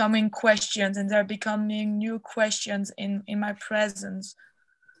becoming questions, and they're becoming new questions in my presence,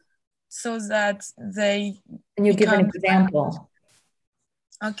 so that they Can you give an example?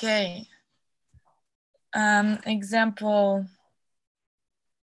 Okay. Example,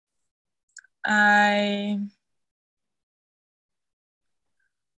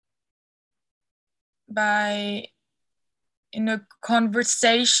 in a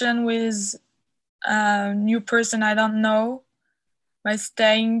conversation with a new person I don't know, by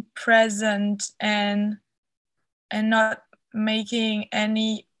staying present and not making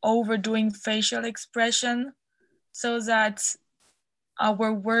any overdoing facial expression, so that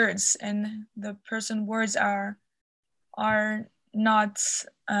our words and the person's words are not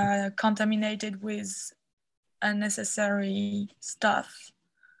contaminated with unnecessary stuff.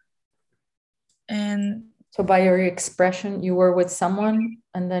 And so by your expression, you were with someone,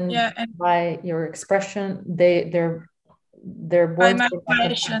 and then and by your expression, their words. By my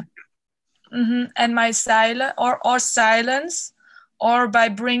expression, and my silence or silence, or by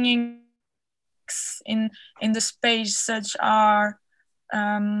bringing in the space, such are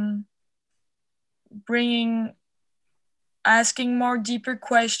asking more deeper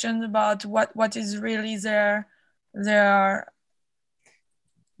questions about what is really their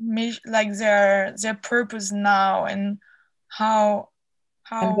purpose now, and how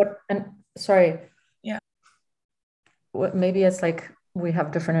sorry, yeah, maybe it's like we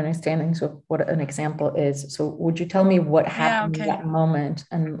have different understandings of what an example is. So would you tell me what happened in that moment,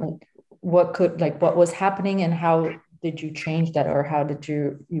 and like what was happening, and how did you change that, or how did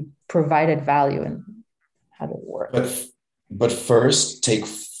you provided value, and how did it work? But first, take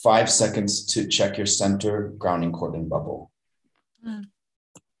 5 seconds to check your center, grounding cord, and bubble.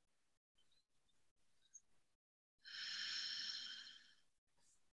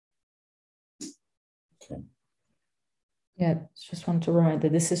 Okay. Yeah, just want to remind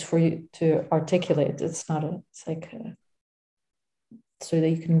that this is for you to articulate. It's not so that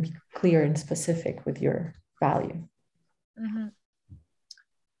you can be clear and specific with your value.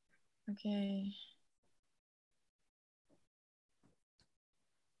 Okay.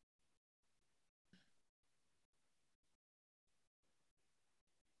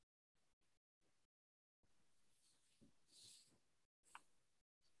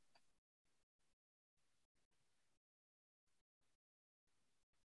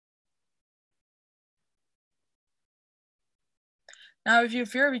 Now, if you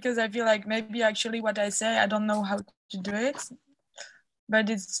fear, because I feel like maybe actually what I say, I don't know how to do it, but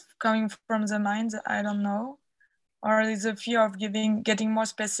it's coming from the mind, I don't know. Or is a fear of getting more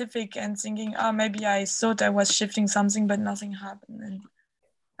specific and thinking, oh, maybe I thought I was shifting something, but nothing happened. And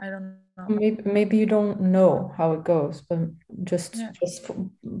I don't know. Maybe you don't know how it goes, but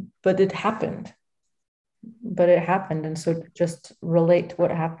but it happened. But it happened, and so just relate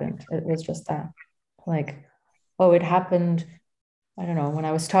what happened. It was just that, like, oh, it happened, I don't know, when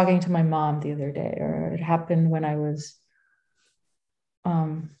I was talking to my mom the other day, or it happened when I was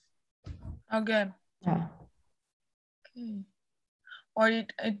okay. Yeah. Okay. Or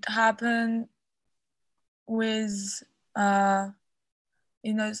it happened with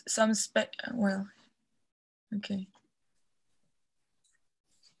some well, okay.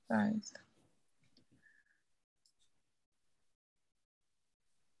 Right.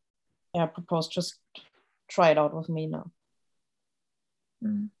 Yeah, I propose just try it out with me now.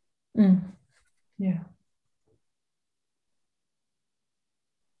 Yeah.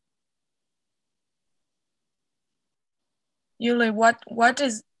 Yuli, what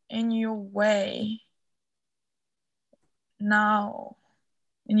is in your way now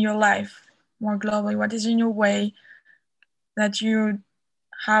in your life, more globally? What is in your way that you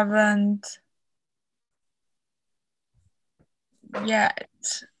haven't yet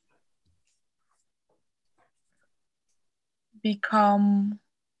become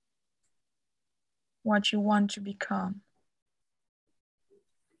what you want to become?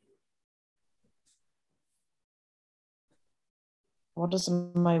 What is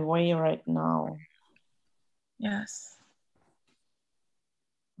in my way right now? Yes.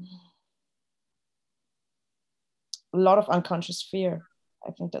 A lot of unconscious fear.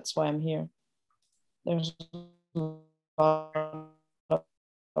 I think that's why I'm here. There's a lot of...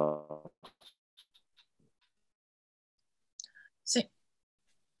 See,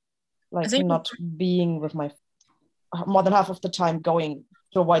 like think not being with my, more than half of the time going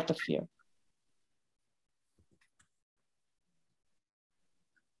to avoid the fear.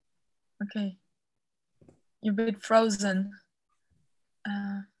 Okay, you're a bit frozen.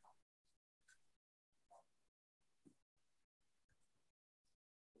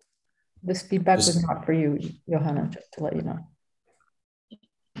 This feedback was not for you, Johanna, just to let you know.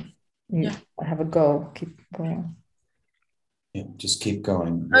 You have a go, keep going. Yeah, just keep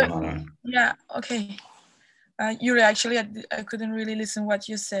going, Johanna. Yeah, okay. Yuri, actually, I couldn't really listen what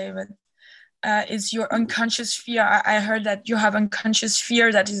you say, but it's your unconscious fear. I heard that you have unconscious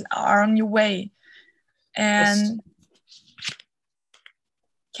fear that are on your way. And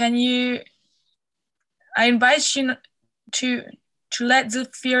can you, I invite you to let the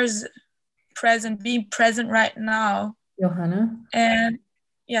fears be present right now. Johanna? And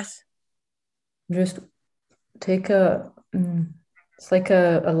yes. Just take it's like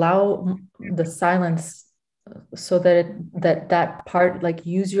allow the silence so that that part, like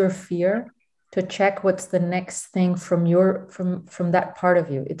use your fear to check what's the next thing from that part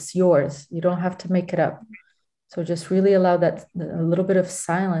of you. It's yours. You don't have to make it up. So just really allow that a little bit of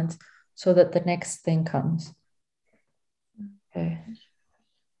silence so that the next thing comes. Okay.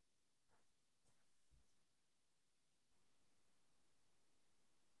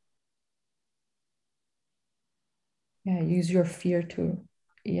 Yeah, use your fear to,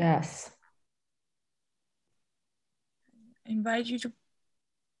 yes. I invite you to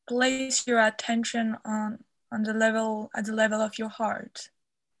place your attention on the level, at the level of your heart.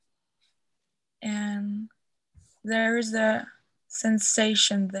 And there is a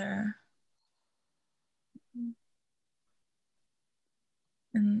sensation there.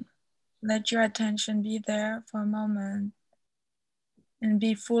 And let your attention be there for a moment and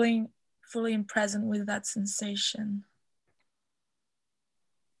be fully present with that sensation.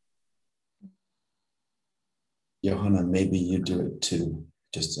 Johanna, maybe you do it too.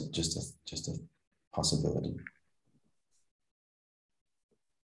 Just a possibility.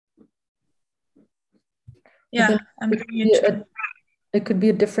 Yeah, I'm doing it too. It could be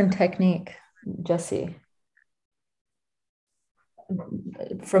a different technique, Jesse,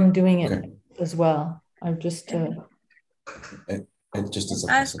 from doing it as well. I've just it just is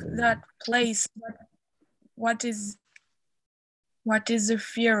a ask possibility. that place. What is the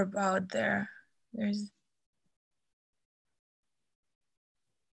fear about there? There's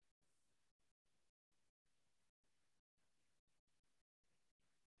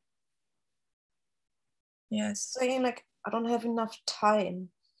yes. Saying like, I don't have enough time.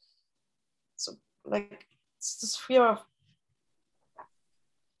 So like, it's this fear of,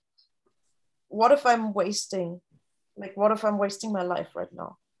 what if I'm wasting my life right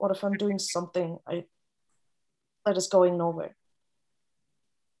now? What if I'm doing something that is going nowhere?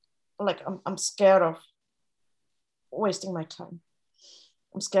 Like I'm scared of wasting my time.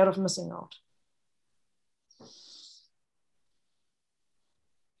 I'm scared of missing out.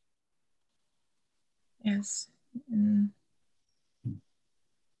 Yes. And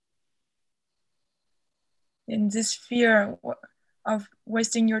this fear of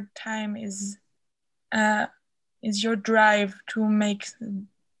wasting your time is your drive to make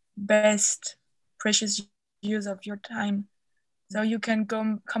best precious use of your time. So you can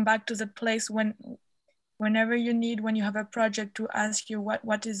come back to the place whenever you need, when you have a project, to ask you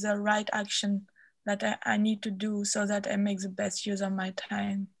what is the right action that I need to do so that I make the best use of my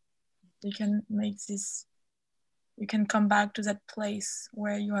time. You can come back to that place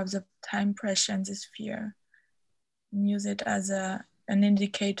where you have the time pressure and this fear, and use it as an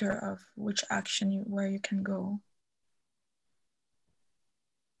indicator of which action where you can go.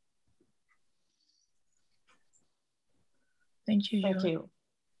 Thank you, Thank you.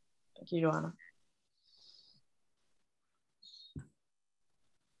 Thank you, Johanna.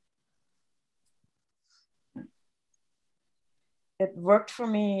 It worked for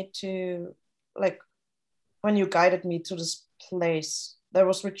me to, like, when you guided me to this place, there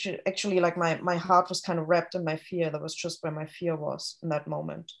was actually like my heart was kind of wrapped in my fear. That was just where my fear was in that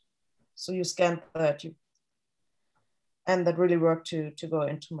moment. So you scanned that, and that really worked to go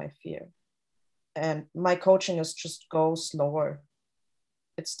into my fear. And my coaching is just go slower.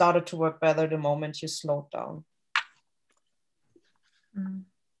 It started to work better the moment you slowed down. Mm.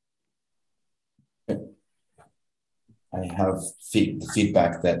 I have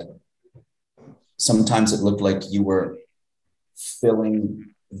feedback that sometimes it looked like you were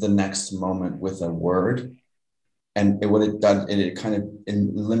filling the next moment with a word, and it kind of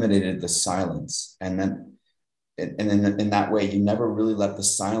eliminated the silence, and then in that way you never really let the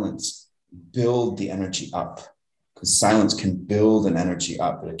silence build the energy up, Silence can build an energy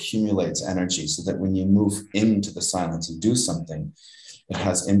up. It accumulates energy so that when you move into the silence and do something, it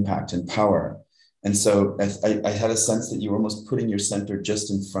has impact and power. And so I had a sense that you were almost putting your center just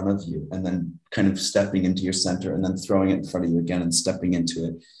in front of you and then kind of stepping into your center and then throwing it in front of you again and stepping into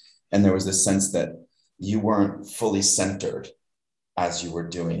it. And there was this sense that you weren't fully centered as you were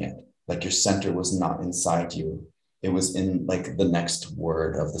doing it. Like your center was not inside you. It was in like the next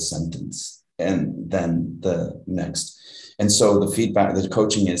word of the sentence and then the next. And so the feedback, the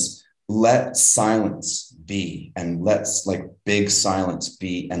coaching is let silence be, and let's like big silence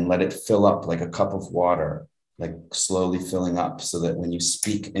be, and let it fill up like a cup of water, like slowly filling up so that when you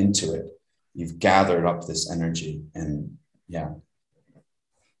speak into it, you've gathered up this energy. And yeah.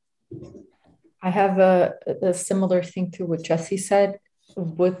 I have a similar thing to what Jesse said,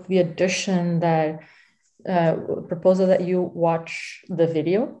 with the addition that proposal that you watch the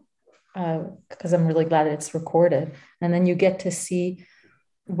video, because I'm really glad it's recorded. And then you get to see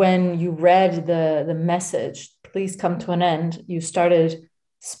when you read the message, please come to an end, you started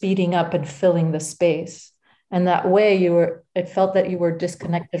speeding up and filling the space. And that way it felt that you were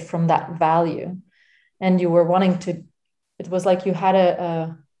disconnected from that value. And you were wanting to, it was like you had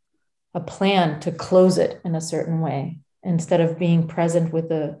a plan to close it in a certain way, instead of being present with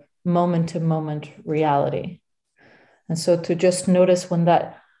the moment-to-moment reality. And so to just notice when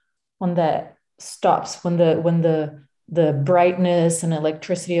that stops, when the brightness and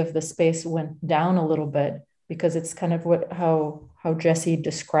electricity of the space went down a little bit, because it's kind of how Jesse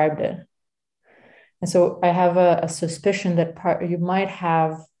described it. And so I have a suspicion that part of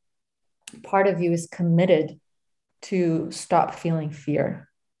you is committed to stop feeling fear.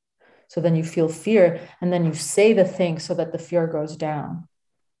 So then you feel fear, and then you say the thing so that the fear goes down.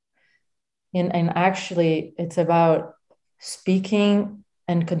 And actually, it's about speaking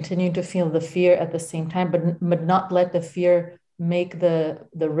and continue to feel the fear at the same time, but not let the fear make the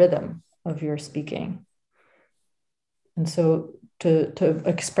rhythm of your speaking. And so to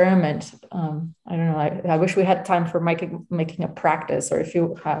experiment, I don't know, I wish we had time for making a practice, or if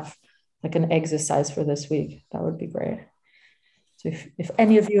you have like an exercise for this week, that would be great. So if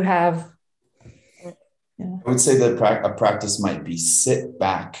any of you have, yeah. I would say that a practice might be sit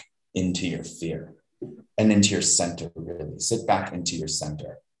back into your fear and into your center, really. Sit back into your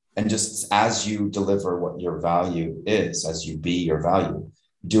center. And just as you deliver what your value is, as you be your value,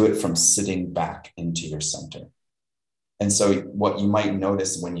 do it from sitting back into your center. And so what you might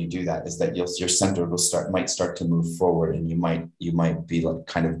notice when you do that is that your center might start to move forward, and you might be like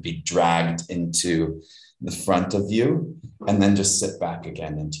kind of be dragged into the front of you, and then just sit back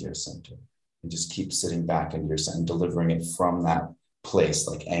again into your center, and just keep sitting back into your center and delivering it from that place,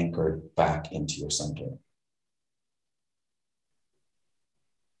 like anchored back into your center.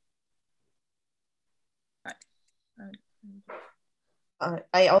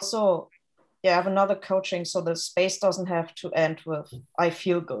 I also have another coaching, so the space doesn't have to end with I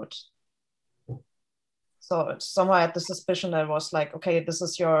feel good. So somehow I had the suspicion that it was like, okay, this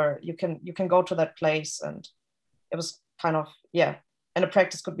is you can go to that place, and it was kind of, yeah. And the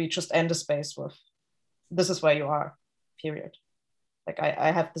practice could be just end the space with, this is where you are, period. Like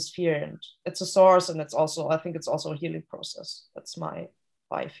I have this fear, and it's a source, and it's also, I think it's also a healing process. That's why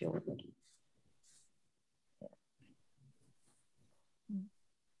I feel good.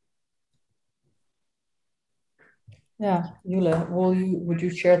 Yeah, Yula, would you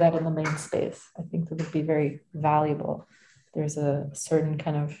share that in the main space? I think that would be very valuable. There's a certain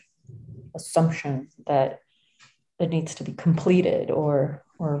kind of assumption that it needs to be completed or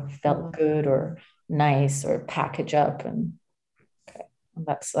felt good or nice or package up, and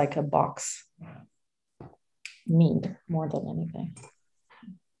that's like a box need more than anything.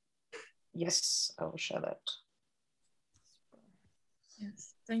 Yes, I will share that.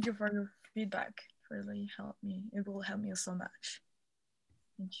 Yes, thank you for your feedback. Really helped me. It will help me so much.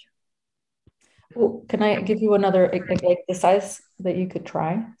 Thank you. Well, can I give you another exercise that you could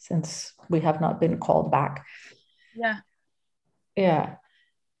try, since we have not been called back? Yeah. Yeah.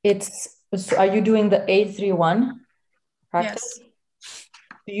 So are you doing the A31 practice? Yes.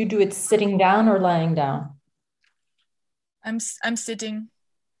 Do you do it sitting down or lying down? I'm sitting.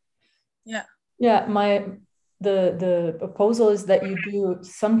 Yeah. Yeah, the proposal is that you do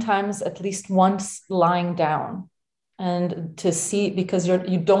sometimes at least once lying down, and to see, because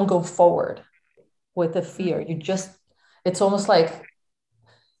you don't go forward with the fear. You just, it's almost like,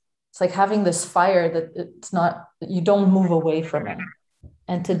 it's like having this fire that it's not, you don't move away from it,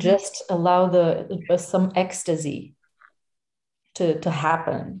 and to just allow some ecstasy to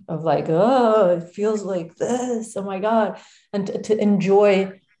happen, of like, oh, it feels like this, oh my God, and to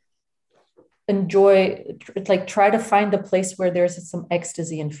enjoy enjoy, like try to find the place where there's some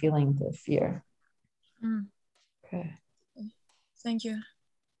ecstasy in feeling the fear. Okay. Thank you.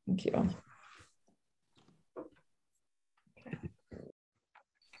 Thank you.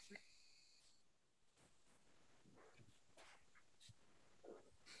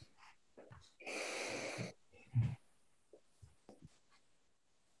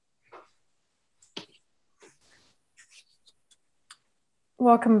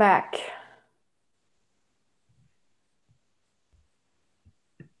 Welcome back.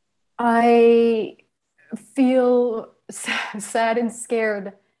 I feel sad and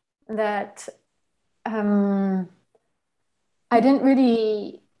scared that I didn't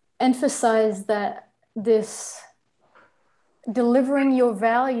really emphasize that this delivering your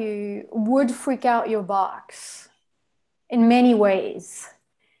value would freak out your box in many ways.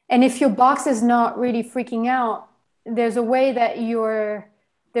 And if your box is not really freaking out, there's a way that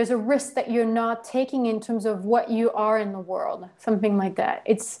there's a risk that you're not taking in terms of what you are in the world, something like that.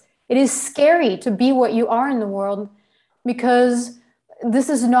 It is scary to be what you are in the world because this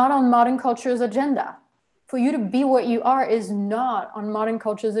is not on modern culture's agenda. For you to be what you are is not on modern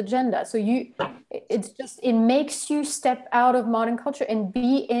culture's agenda. So it makes you step out of modern culture and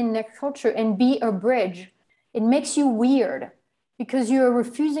be in next culture and be a bridge. It makes you weird because you're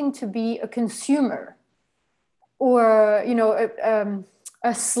refusing to be a consumer or, you know,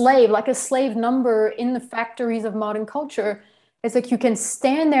 a slave, like a slave number in the factories of modern culture. It's like you can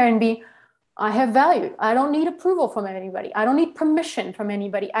stand there and be, I have value. I don't need approval from anybody. I don't need permission from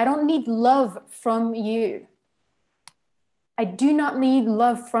anybody. I don't need love from you. I do not need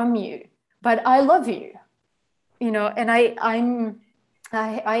love from you, but I love you, you know, and I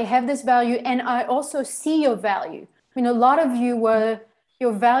have this value and I also see your value. I mean, a lot of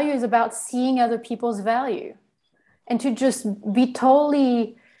your value is about seeing other people's value. And to just be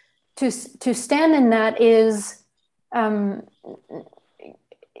totally, to stand in that is,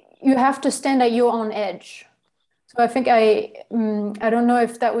 you have to stand at your own edge. So I think I don't know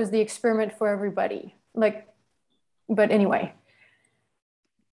if that was the experiment for everybody. But anyway.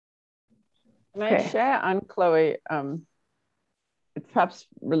 Can I share, Anne-Chloé? It's perhaps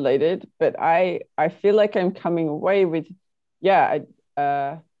related, but I feel like I'm coming away with,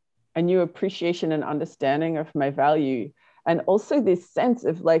 a new appreciation and understanding of my value. And also this sense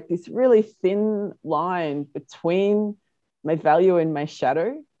of like this really thin line between my value and my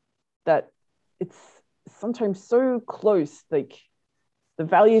shadow, that it's sometimes so close. Like the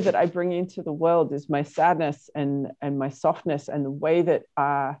value that I bring into the world is my sadness and my softness, and the way that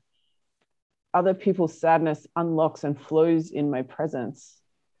other people's sadness unlocks and flows in my presence.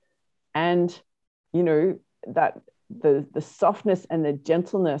 And, you know, that the softness and the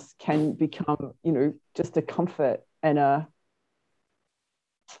gentleness can become, you know, just a comfort and a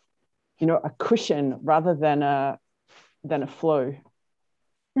cushion rather than a flow.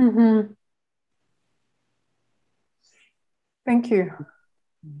 Mm-hmm. Thank you.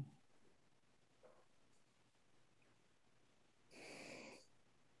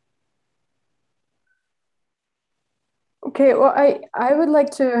 Okay, well, I would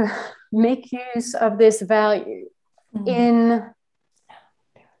like to make use of this value in,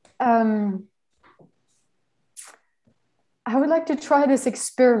 I would like to try this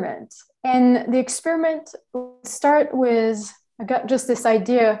experiment. And the experiment will start with, I got just this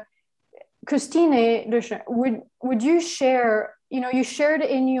idea. Christine, would you share, you know, you shared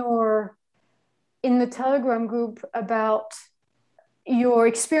in the Telegram group about your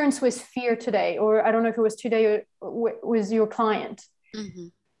experience with fear today, or I don't know if it was today or with your client. Mm-hmm.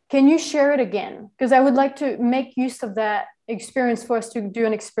 Can you share it again? Because I would like to make use of that experience for us to do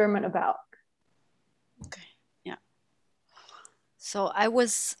an experiment about. Okay, yeah. So I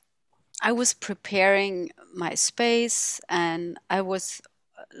was preparing my space, and I was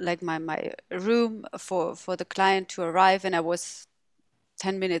like my room for the client to arrive, and I was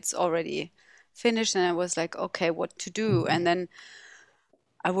 10 minutes already finished, and I was like, okay, what to do? And then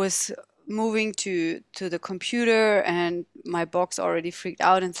I was moving to the computer, and my box already freaked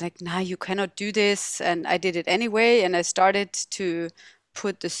out, and it's like, nah, you cannot do this. And I did it anyway, and I started to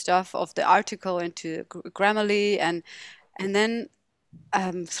put the stuff of the article into Grammarly, and then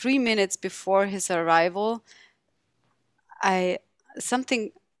 3 minutes before his arrival, I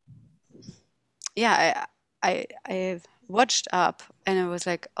watched up, and I was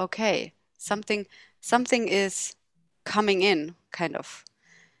like, okay, something is coming in, kind of.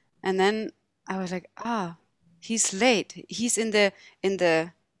 And then I was like, he's late. He's in the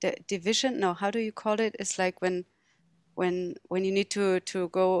division. No, how do you call it? It's like when you need to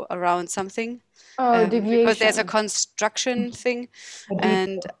go around something. Deviation. Because there's a construction thing.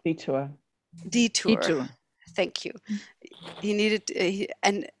 And detour. Detour. Thank you. He needed,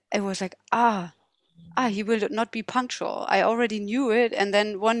 and it was like, he will not be punctual. I already knew it. And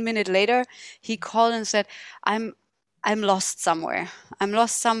then 1 minute later, he called and said, I'm lost somewhere. I'm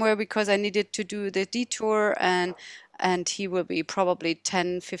lost somewhere because I needed to do the detour, and he will be probably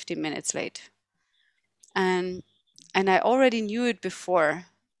 10, 15 minutes late. And I already knew it before.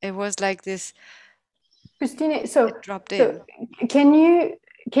 It was like this. Christina, so dropped in.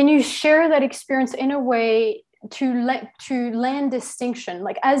 Can you share that experience in a way to land distinction,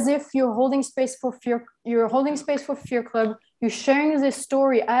 like as if you're holding space for fear, Fear Club, you're sharing this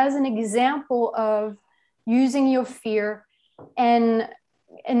story as an example of using your fear, and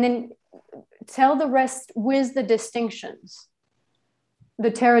then tell the rest with the distinctions, the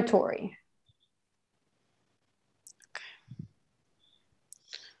territory. Okay.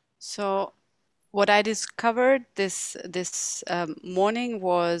 So what I discovered this morning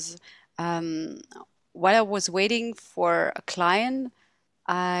was, while I was waiting for a client,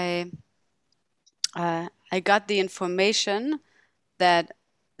 I got the information that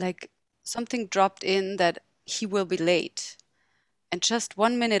like something dropped in that he will be late. And just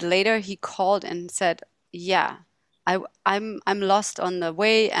 1 minute later, he called and said, yeah, I'm lost on the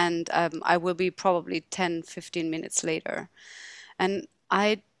way, and I will be probably 10, 15 minutes later. And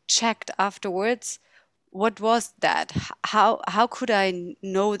I checked afterwards, what was that? How could I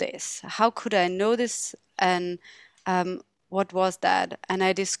know this? How could I know this? And what was that? And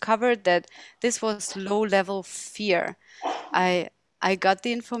I discovered that this was low-level fear. I got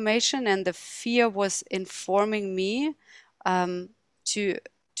the information, and the fear was informing me to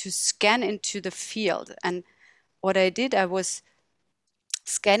scan into the field. And what I did, I was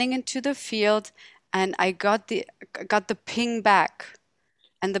scanning into the field, and I got the ping back.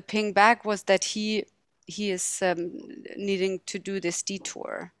 And the ping back was that he is needing to do this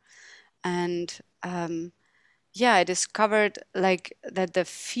detour. And I discovered like that the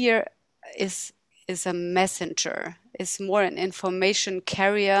fear is a messenger, is more an information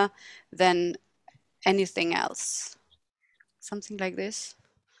carrier than anything else. Something like this.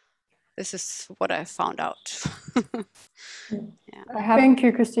 This is what I found out. Yeah. Thank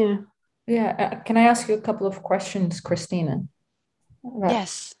you, Christina. Yeah, can I ask you a couple of questions, Christina?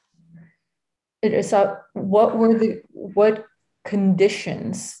 Yes. It is what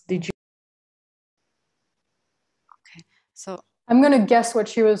conditions did you? Okay, so I'm gonna guess what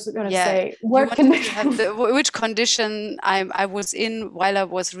she was gonna say. What condition? Which condition I was in while I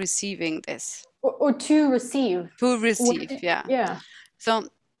was receiving this? Or to receive. To receive, yeah. Yeah. So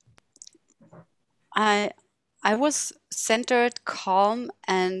I was centered, calm,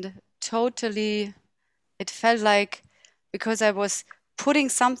 and totally. It felt like, because I was putting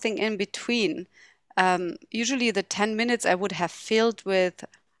something in between. Usually the 10 minutes I would have filled with,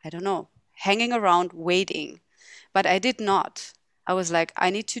 I don't know, hanging around waiting, but I did not. I was like,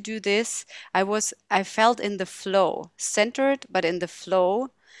 I need to do this. I felt in the flow, centered, but in the flow,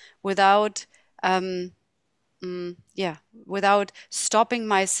 without without stopping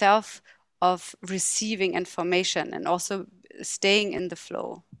myself of receiving information, and also staying in the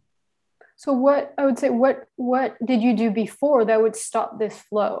flow. So what did you do before that would stop this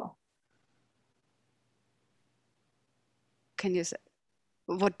flow? Can you say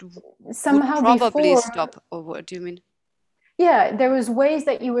what somehow would probably before, stop, or what do you mean? Yeah, there was ways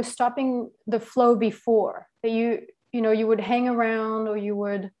that you were stopping the flow before, that you would hang around, or you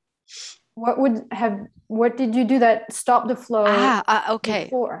would, what did you do that stopped the flow okay.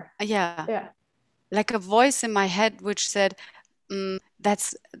 before? Yeah. Like a voice in my head which said,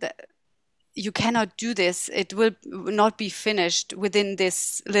 you cannot do this. It will not be finished within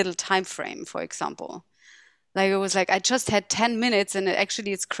this little time frame, for example. Like it was like, I just had 10 minutes, and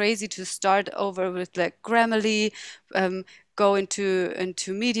it's crazy to start over with like Grammarly, go into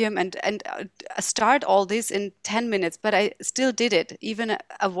Medium and start all this in 10 minutes. But I still did it. Even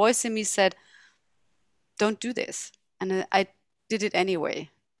a voice in me said, don't do this. And I did it anyway.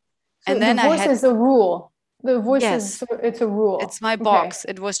 So and then the voice is a rule. The voice yes, it's a rule. It's my box.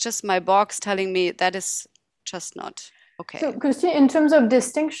 It was just my box telling me that is just not okay. So, Christine, in terms of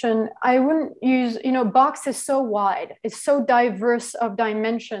distinction, I wouldn't use, box is so wide. It's so diverse of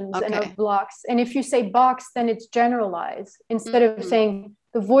dimensions and of blocks. And if you say box, then it's generalized. Instead of saying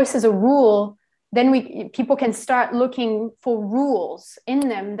the voice is a rule, then people can start looking for rules in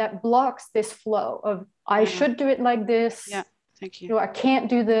them that blocks this flow of, I should do it like this. Yeah, thank you. I can't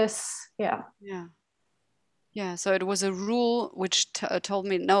do this. Yeah. Yeah, so it was a rule which told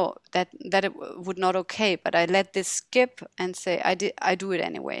me no, that it would not okay, but I let this skip and say I do it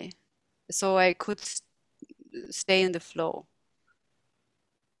anyway, so I could stay in the flow.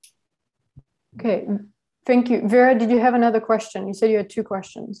 Okay, thank you. Vera, did you have another question? You said you had 2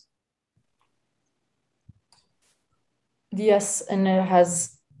 questions. Yes, and it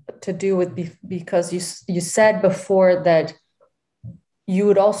has to do with because you said before that you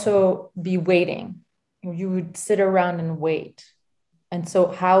would also be waiting. You would sit around and wait. And so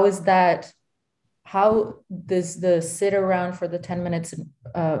how does the sit around for the 10 minutes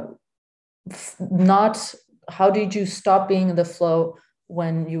how did you stop being in the flow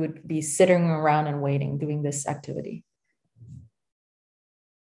when you would be sitting around and waiting, doing this activity?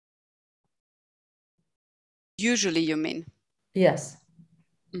 Usually, you mean? Yes.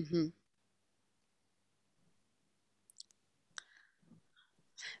 Mm-hmm.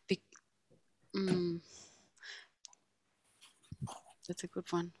 That's a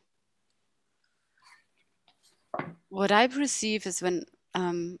good one. What I perceive is when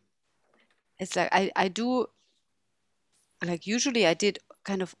it's like I do, like usually I did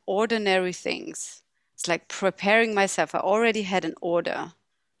kind of ordinary things. It's like preparing myself. I already had an order.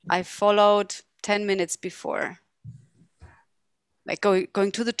 I followed 10 minutes before. Like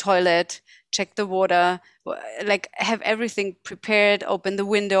going to the toilet, check the water, like have everything prepared, open the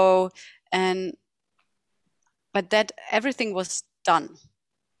window, but that everything was done.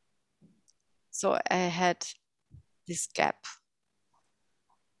 So I had this gap.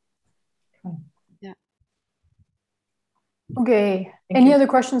 Yeah. Okay. Any other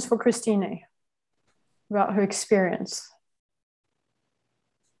questions for Christine about her experience?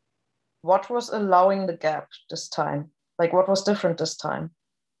 What was allowing the gap this time? Like, what was different this time?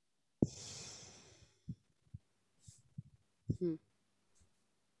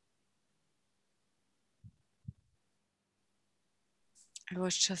 I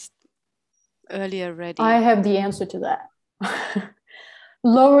was just earlier ready. I have the answer to that.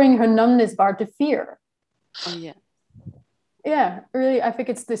 Lowering her numbness bar to fear. Oh, yeah. Yeah, really, I think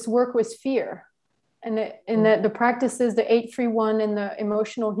it's this work with fear. And that the practices, the 831 and the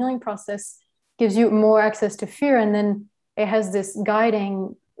emotional healing process gives you more access to fear. And then it has this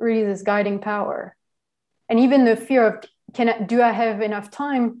guiding power. And even the fear of, do I have enough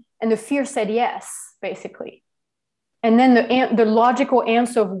time? And the fear said yes, basically. And then the logical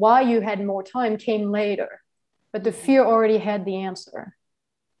answer of why you had more time came later. But the fear already had the answer.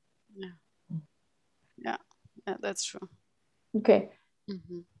 Yeah, that's true. Okay.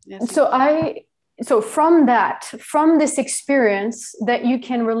 Mm-hmm. Yes, So from this experience that you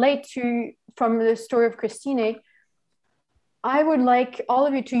can relate to from the story of Christine, I would like all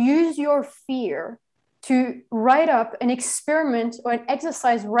of you to use your fear to write up an experiment or an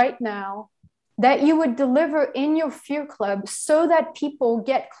exercise right now that you would deliver in your fear club so that people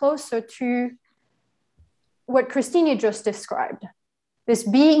get closer to what Christine just described. This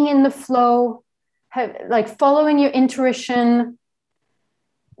being in the flow, like following your intuition,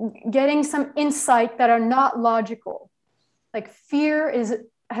 getting some insight that are not logical. Like fear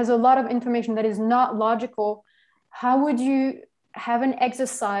has a lot of information that is not logical. How would you have an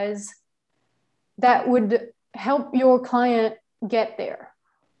exercise that would help your client get there?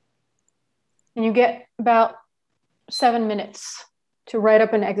 And you get about 7 minutes to write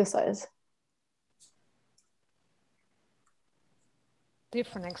up an exercise.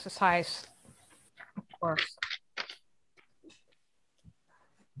 Different exercise, of course.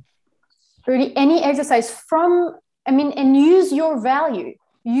 Really, any exercise and use your value,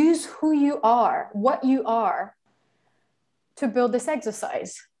 use who you are, what you are to build this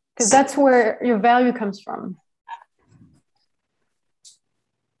exercise, because that's where your value comes from.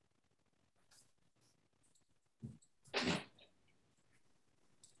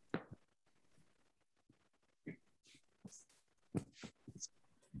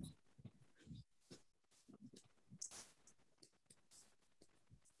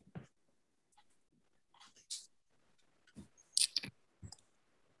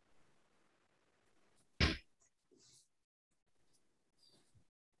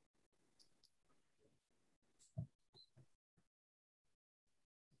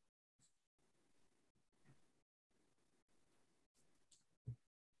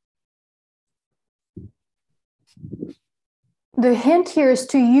 The hint here is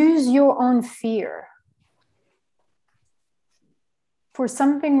to use your own fear for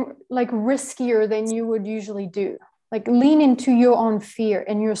something like riskier than you would usually do. Like lean into your own fear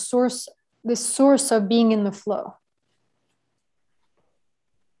and the source of being in the flow.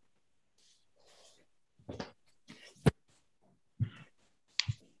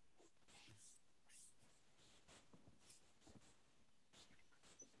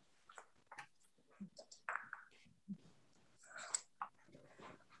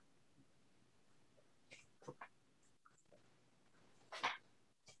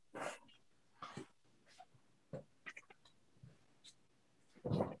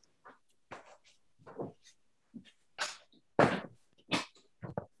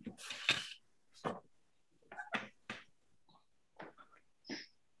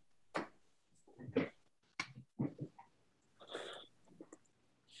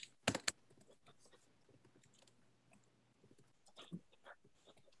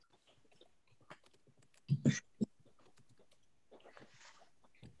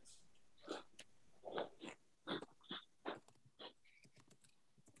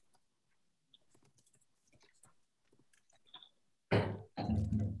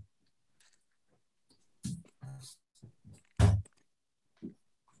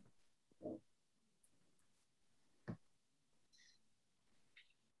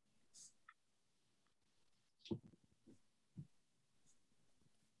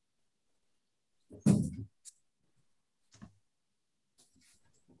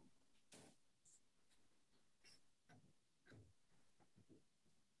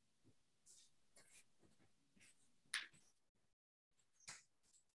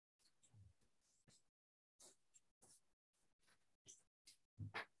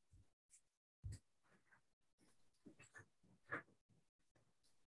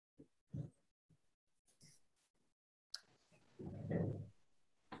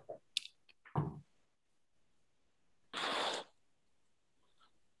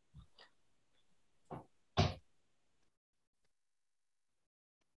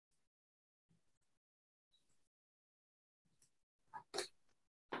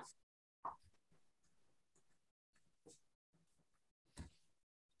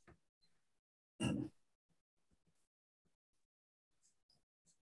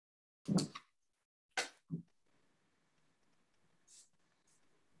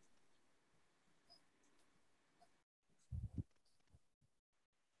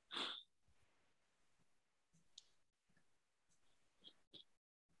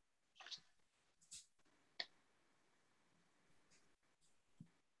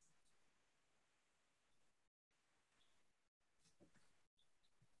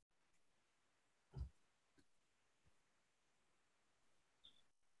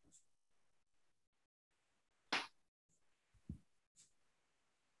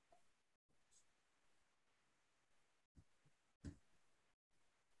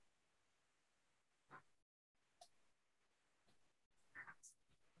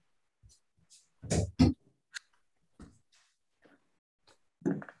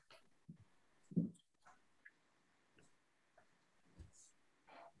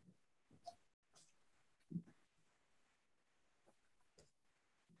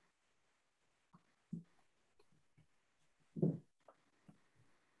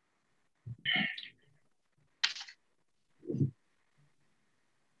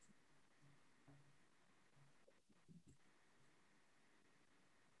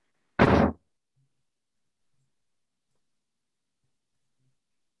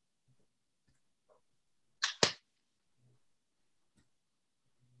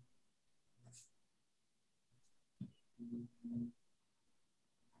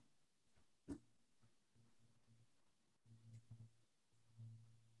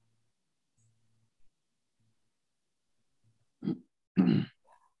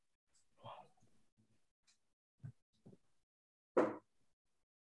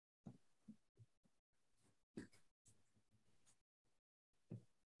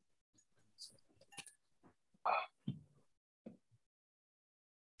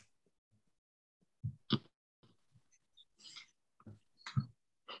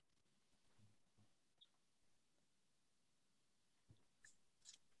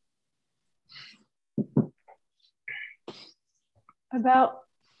 About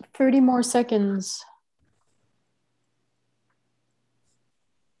 30 more seconds.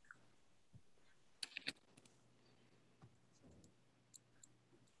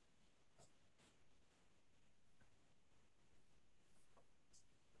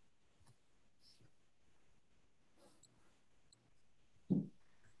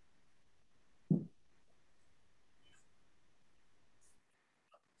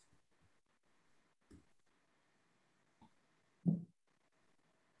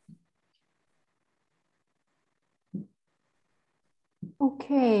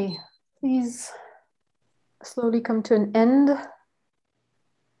 Okay, please slowly come to an end.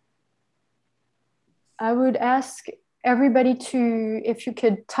 I would ask everybody to, if you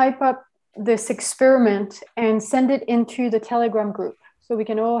could type up this experiment and send it into the Telegram group so we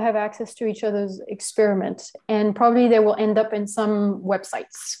can all have access to each other's experiment. And probably they will end up in some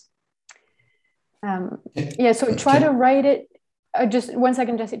websites. Yeah, so try to write it. Just 1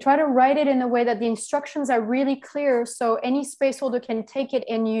 second, Jesse. Try to write it in a way that the instructions are really clear so any space holder can take it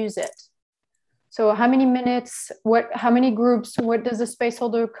and use it. So how many minutes, how many groups, what does the space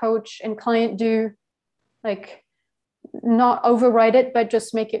holder coach and client do? Like, not overwrite it, but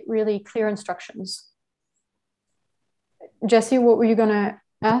just make it really clear instructions. Jesse, what were you gonna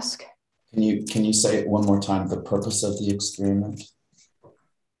ask? Can you say it one more time, the purpose of the experiment?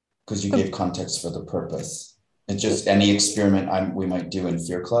 Because you gave context for the purpose. It's just any experiment we might do in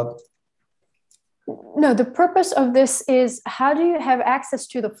Fear Club? No, the purpose of this is, how do you have access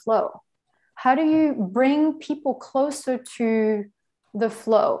to the flow? How do you bring people closer to the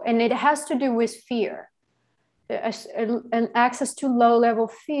flow? And it has to do with fear. And access to low-level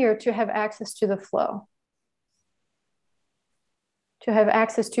fear to have access to the flow. To have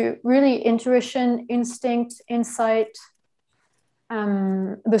access to really intuition, instinct, insight,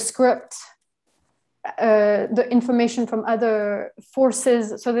 the script, the information from other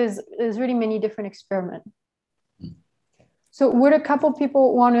forces. So there's really many different experiments. So would a couple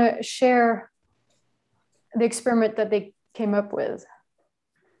people want to share the experiment that they came up with?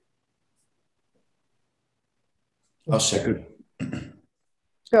 I'll share.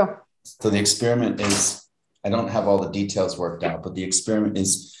 Go. So the experiment is, I don't have all the details worked out, but the experiment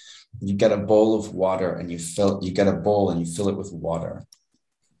is, you get a bowl of water and you get a bowl and you fill it with water.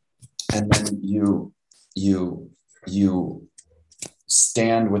 And then you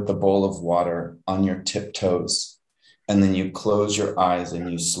stand with the bowl of water on your tiptoes, and then you close your eyes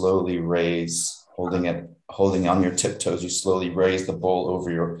and you slowly raise, holding on your tiptoes, you slowly raise the bowl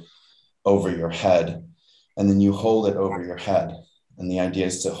over your head, and then you hold it over your head. And the idea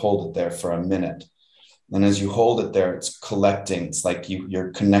is to hold it there for a minute. And as you hold it there, it's collecting. It's like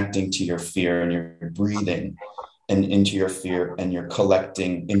you're connecting to your fear, and you're breathing and into your fear, and you're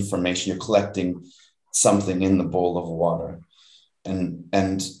collecting information. You're collecting something in the bowl of water. And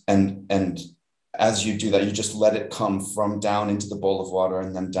as you do that, you just let it come from down into the bowl of water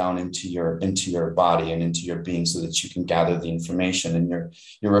and then down into your body and into your being, so that you can gather the information, and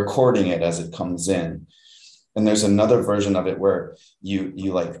you're recording it as it comes in. And there's another version of it where you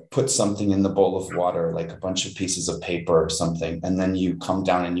like put something in the bowl of water, like a bunch of pieces of paper or something, and then you come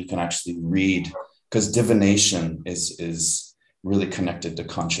down and you can actually read, because divination is really connected to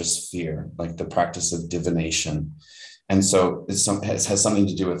conscious fear, like the practice of divination. And so it has something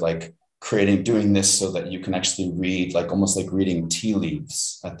to do with like doing this so that you can actually read, like almost like reading tea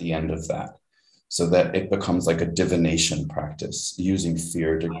leaves at the end of that, so that it becomes like a divination practice, using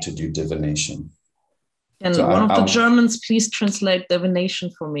fear to do divination. And so one of the Germans, please translate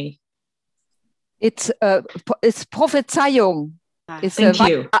divination for me. It's Prophezeiung. It's Thank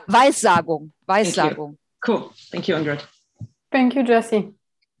you. Weissagung. Thank you. Cool. Thank you, Ingrid. Thank you, Jesse.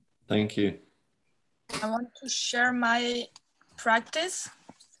 Thank you. I want to share my practice.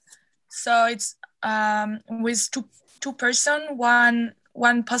 So it's with two person, one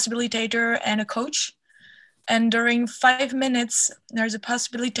possibilitator and a coach. And during 5 minutes, there's a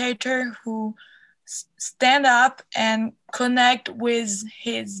possibilitator who stand up and connect with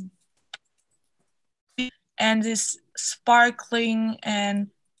his, and this sparkling and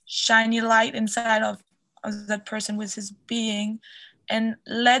shiny light inside of that person with his being, and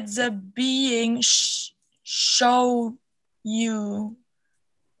let the being show you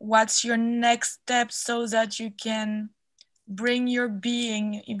what's your next step so that you can bring your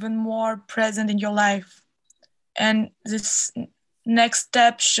being even more present in your life. And this next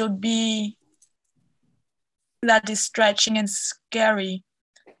step should be that is stretching and scary,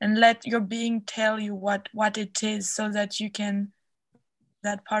 and let your being tell you what it is so that you can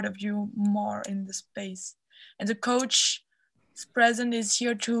that part of you more in the space. And the coach present is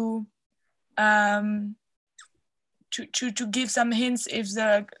here to give some hints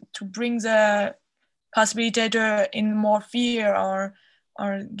to bring the possibilitator in more fear,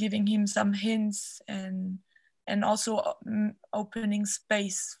 or giving him some hints, and also opening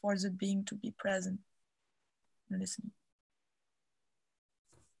space for the being to be present and listening.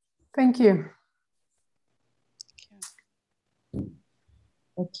 Thank you.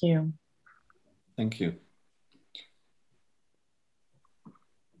 Thank you. Thank you.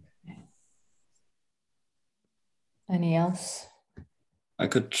 Any else? I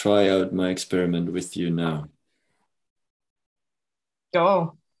could try out my experiment with you now.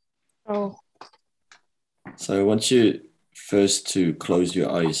 Go. Oh. So I want you first to close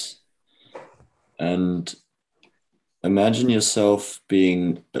your eyes and imagine yourself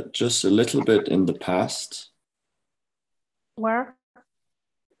being just a little bit in the past. Where?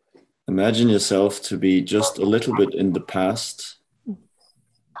 Imagine yourself to be just a little bit in the past.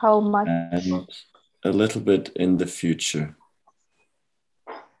 How much? And a little bit in the future.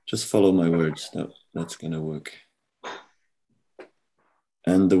 Just follow my words. That's going to work.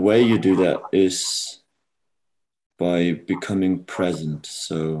 And the way you do that is by becoming present.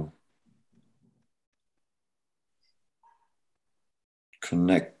 So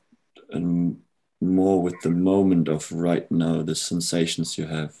connect more with the moment of right now, the sensations you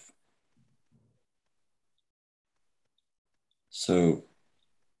have. So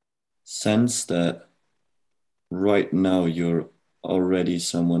sense that right now you're already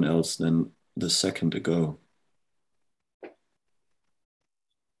someone else than the second ago.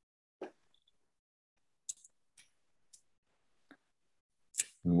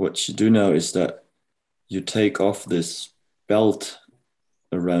 And what you do now is that you take off this belt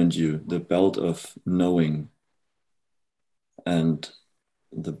around you, the belt of knowing and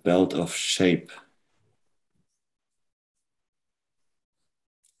the belt of shape.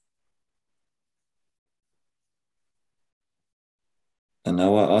 And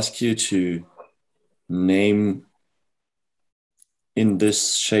now I ask you to name in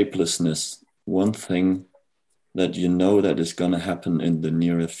this shapelessness one thing that you know that is going to happen in the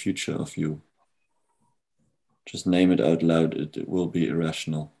nearer future of you. Just name it out loud. It will be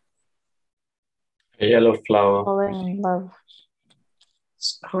irrational. A yellow flower. Falling in love.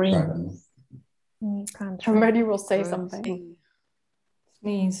 Scream. Somebody will say something.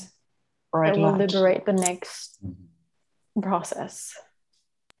 Sneeze. That will liberate the next process.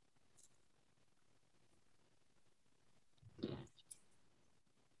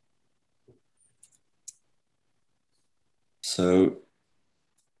 So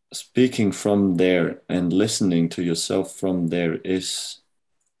speaking from there and listening to yourself from there is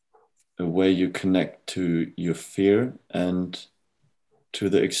a way you connect to your fear and to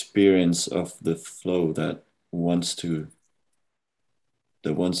the experience of the flow that wants you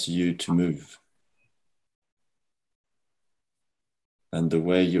to move. And the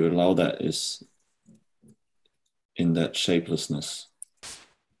way you allow that is in that shapelessness.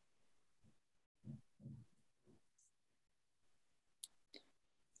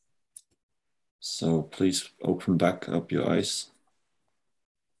 So please open back up your eyes.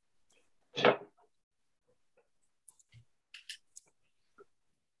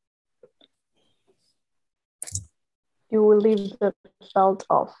 You will leave the belt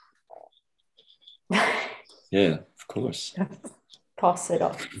off. Yeah, of course. Toss it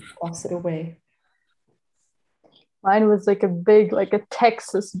off. Toss it away. Mine was like a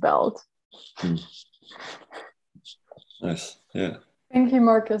Texas belt. Nice. Yeah. Thank you,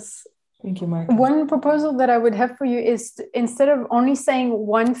 Marcus. Thank you, Marcus. One proposal that I would have for you is instead of only saying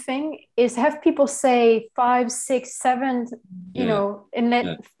one thing, is have people say 5, 6, 7, you know, and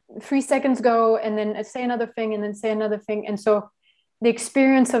let 3 seconds go, and then say another thing, and then say another thing. And so the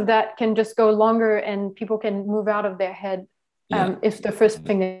experience of that can just go longer, and people can move out of their head if the first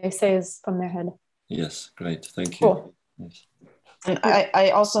thing they say is from their head. Yes, great. Thank you. Cool. Yes. And I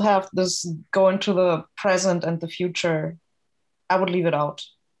also have this go into the present and the future. I would leave it out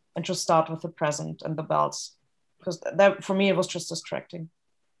and just start with the present and the belts, because that for me it was just distracting.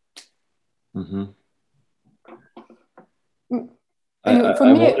 Mm-hmm. I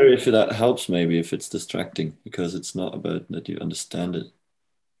wonder if that helps, maybe if it's distracting, because it's not about that you understand it.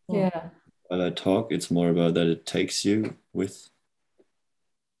 Yeah. While I talk, it's more about that it takes you with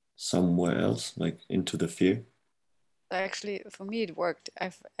somewhere else, like into the fear. Actually, for me, it worked.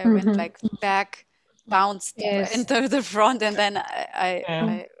 I went like back, bounced into the front, and then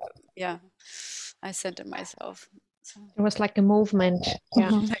I centered myself. So. It was like a movement.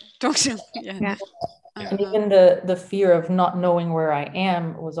 Yeah. Yeah. And even the fear of not knowing where I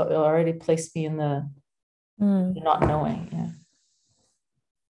am was already placed me in the not knowing. Yeah.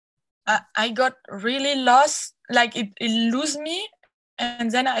 I got really lost, like it lose me, and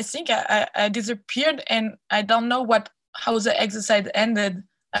then I think I disappeared, and I don't know how the exercise ended.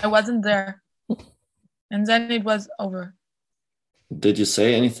 I wasn't there, and then it was over. Did you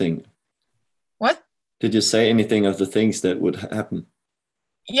say anything? What? Did you say anything of the things that would happen?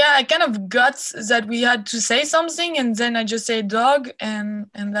 Yeah, I kind of got that we had to say something, and then I just say dog, and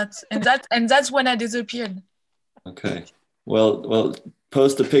that's when I disappeared. Okay. Well,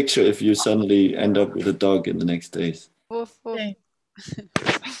 post a picture if you suddenly end up with a dog in the next days. Okay.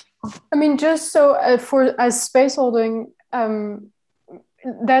 I mean, just so as space holding,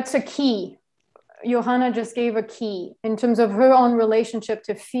 that's a key. Johanna just gave a key in terms of her own relationship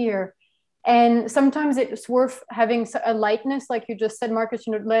to fear. And sometimes it's worth having a lightness, like you just said, Marcus,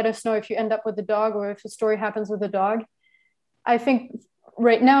 let us know if you end up with a dog or if the story happens with a dog. I think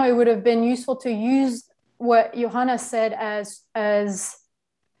right now it would have been useful to use what Johanna said as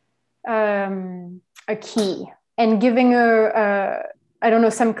a key and giving her,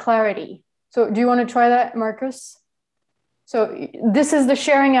 some clarity. So do you want to try that, Marcus? So this is the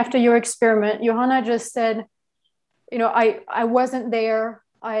sharing after your experiment. Johanna just said, I wasn't there.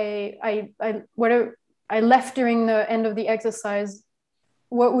 I left during the end of the exercise.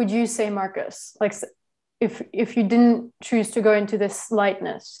 What would you say, Marcus? Like if you didn't choose to go into this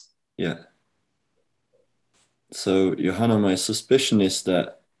lightness? Yeah. So Johanna, my suspicion is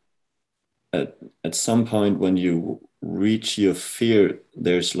that at some point when you reach your fear,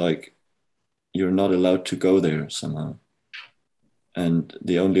 there's like, you're not allowed to go there somehow. And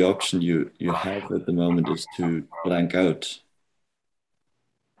the only option you have at the moment is to blank out.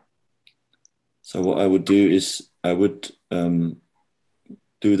 So what I would do is I would do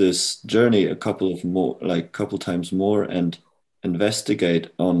this journey a couple times more and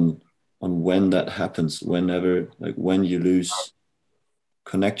investigate on when that happens, when you lose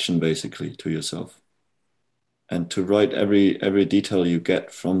connection basically to yourself, and to write every detail you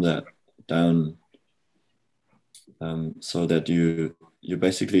get from that down, so that you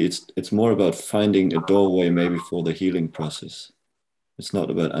basically, it's more about finding a doorway maybe for the healing process. It's not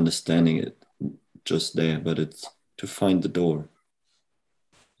about understanding it just there, but it's to find the door.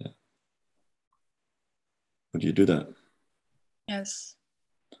 Yeah. Would you do that? Yes.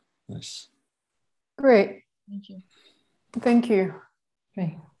 Nice. Great. Thank you. Thank you.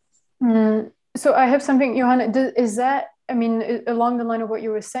 Okay. So I have something, Johanna, is that, along the line of what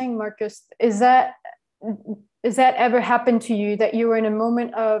you were saying, Marcus, is that ever happened to you that you were in a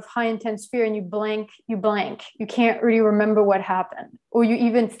moment of high intense fear and you blank, you can't really remember what happened, or you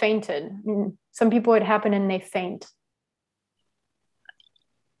even fainted? Some people it happened and they faint.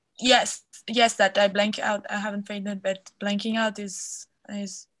 Yes, that I blank out. I haven't fainted, but blanking out is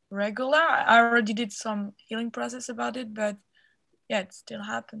regular. I already did some healing process about it, but yeah, it still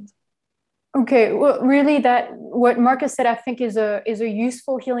happens. Okay, well, really, that what Marcus said, I think is a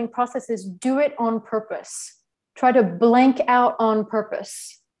useful healing process. Is do it on purpose. Try to blank out on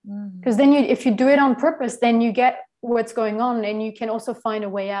purpose, because then if you do it on purpose, then you get what's going on, and you can also find a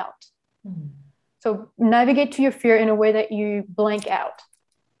way out. So navigate to your fear in a way that you blank out.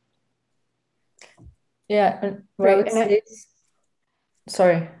 Yeah, and right.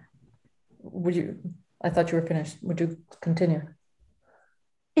 Sorry, I thought you were finished. Would you continue?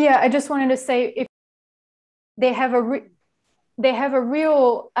 Yeah, I just wanted to say, if they have a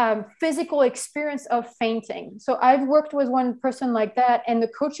real physical experience of fainting. So I've worked with one person like that, and the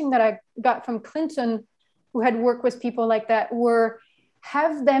coaching that I got from Clinton, who had worked with people like that, were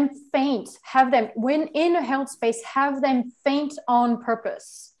have them faint, when in a held space, have them faint on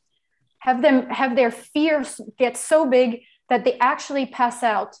purpose. Have their fears get so big that they actually pass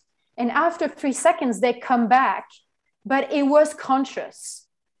out. And after 3 seconds, they come back, but it was conscious.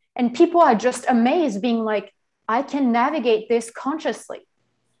 And people are just amazed, being like, I can navigate this consciously.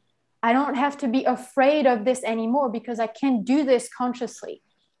 I don't have to be afraid of this anymore because I can do this consciously.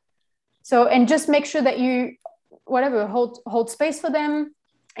 So, and just make sure that you, hold space for them.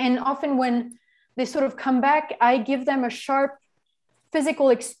 And often when they sort of come back, I give them a sharp physical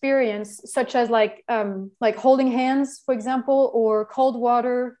experience, such as like holding hands, for example, or cold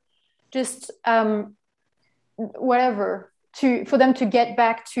water, just whatever, for them to get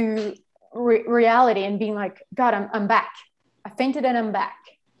back to reality and being like, God, I'm back. I fainted and I'm back.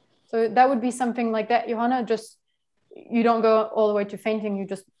 So that would be something like that, Johanna. Just, you don't go all the way to fainting, you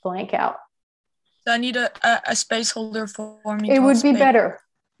just blank out. So I need a space holder for me. It would be better.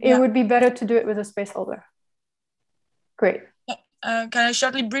 It would be better to do it with a space holder. Great. Can I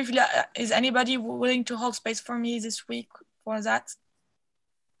shortly, briefly, is anybody willing to hold space for me this week for that?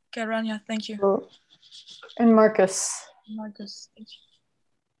 Okay, Rania, thank you. And Marcus. Marcus, thank you.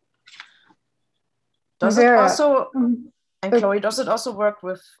 Does it also, and Chloe, does it also work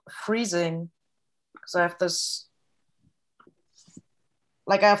with freezing? Because I have this,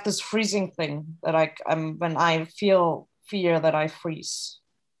 like I have this freezing thing that I'm when I feel fear that I freeze.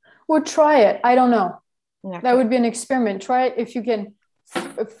 Well, try it. I don't know. Okay. That would be an experiment. Try it if you can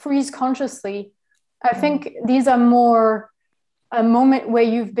freeze consciously. I think these are more a moment where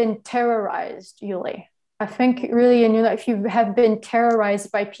you've been terrorized, Yuli. I think really in your life you have been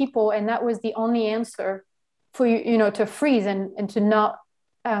terrorized by people, and that was the only answer for you, to freeze and to not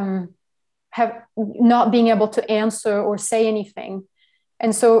not being able to answer or say anything.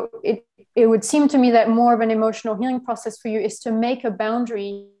 And so it would seem to me that more of an emotional healing process for you is to make a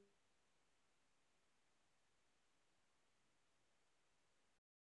boundary.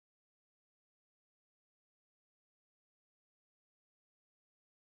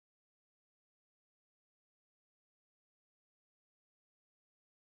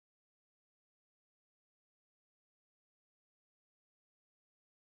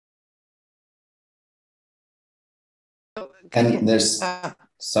 And there's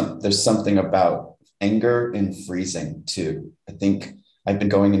something about anger and freezing too. I think I've been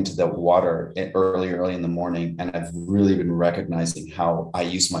going into the water early in the morning, and I've really been recognizing how I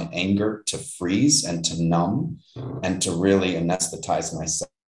use my anger to freeze and to numb and to really anesthetize myself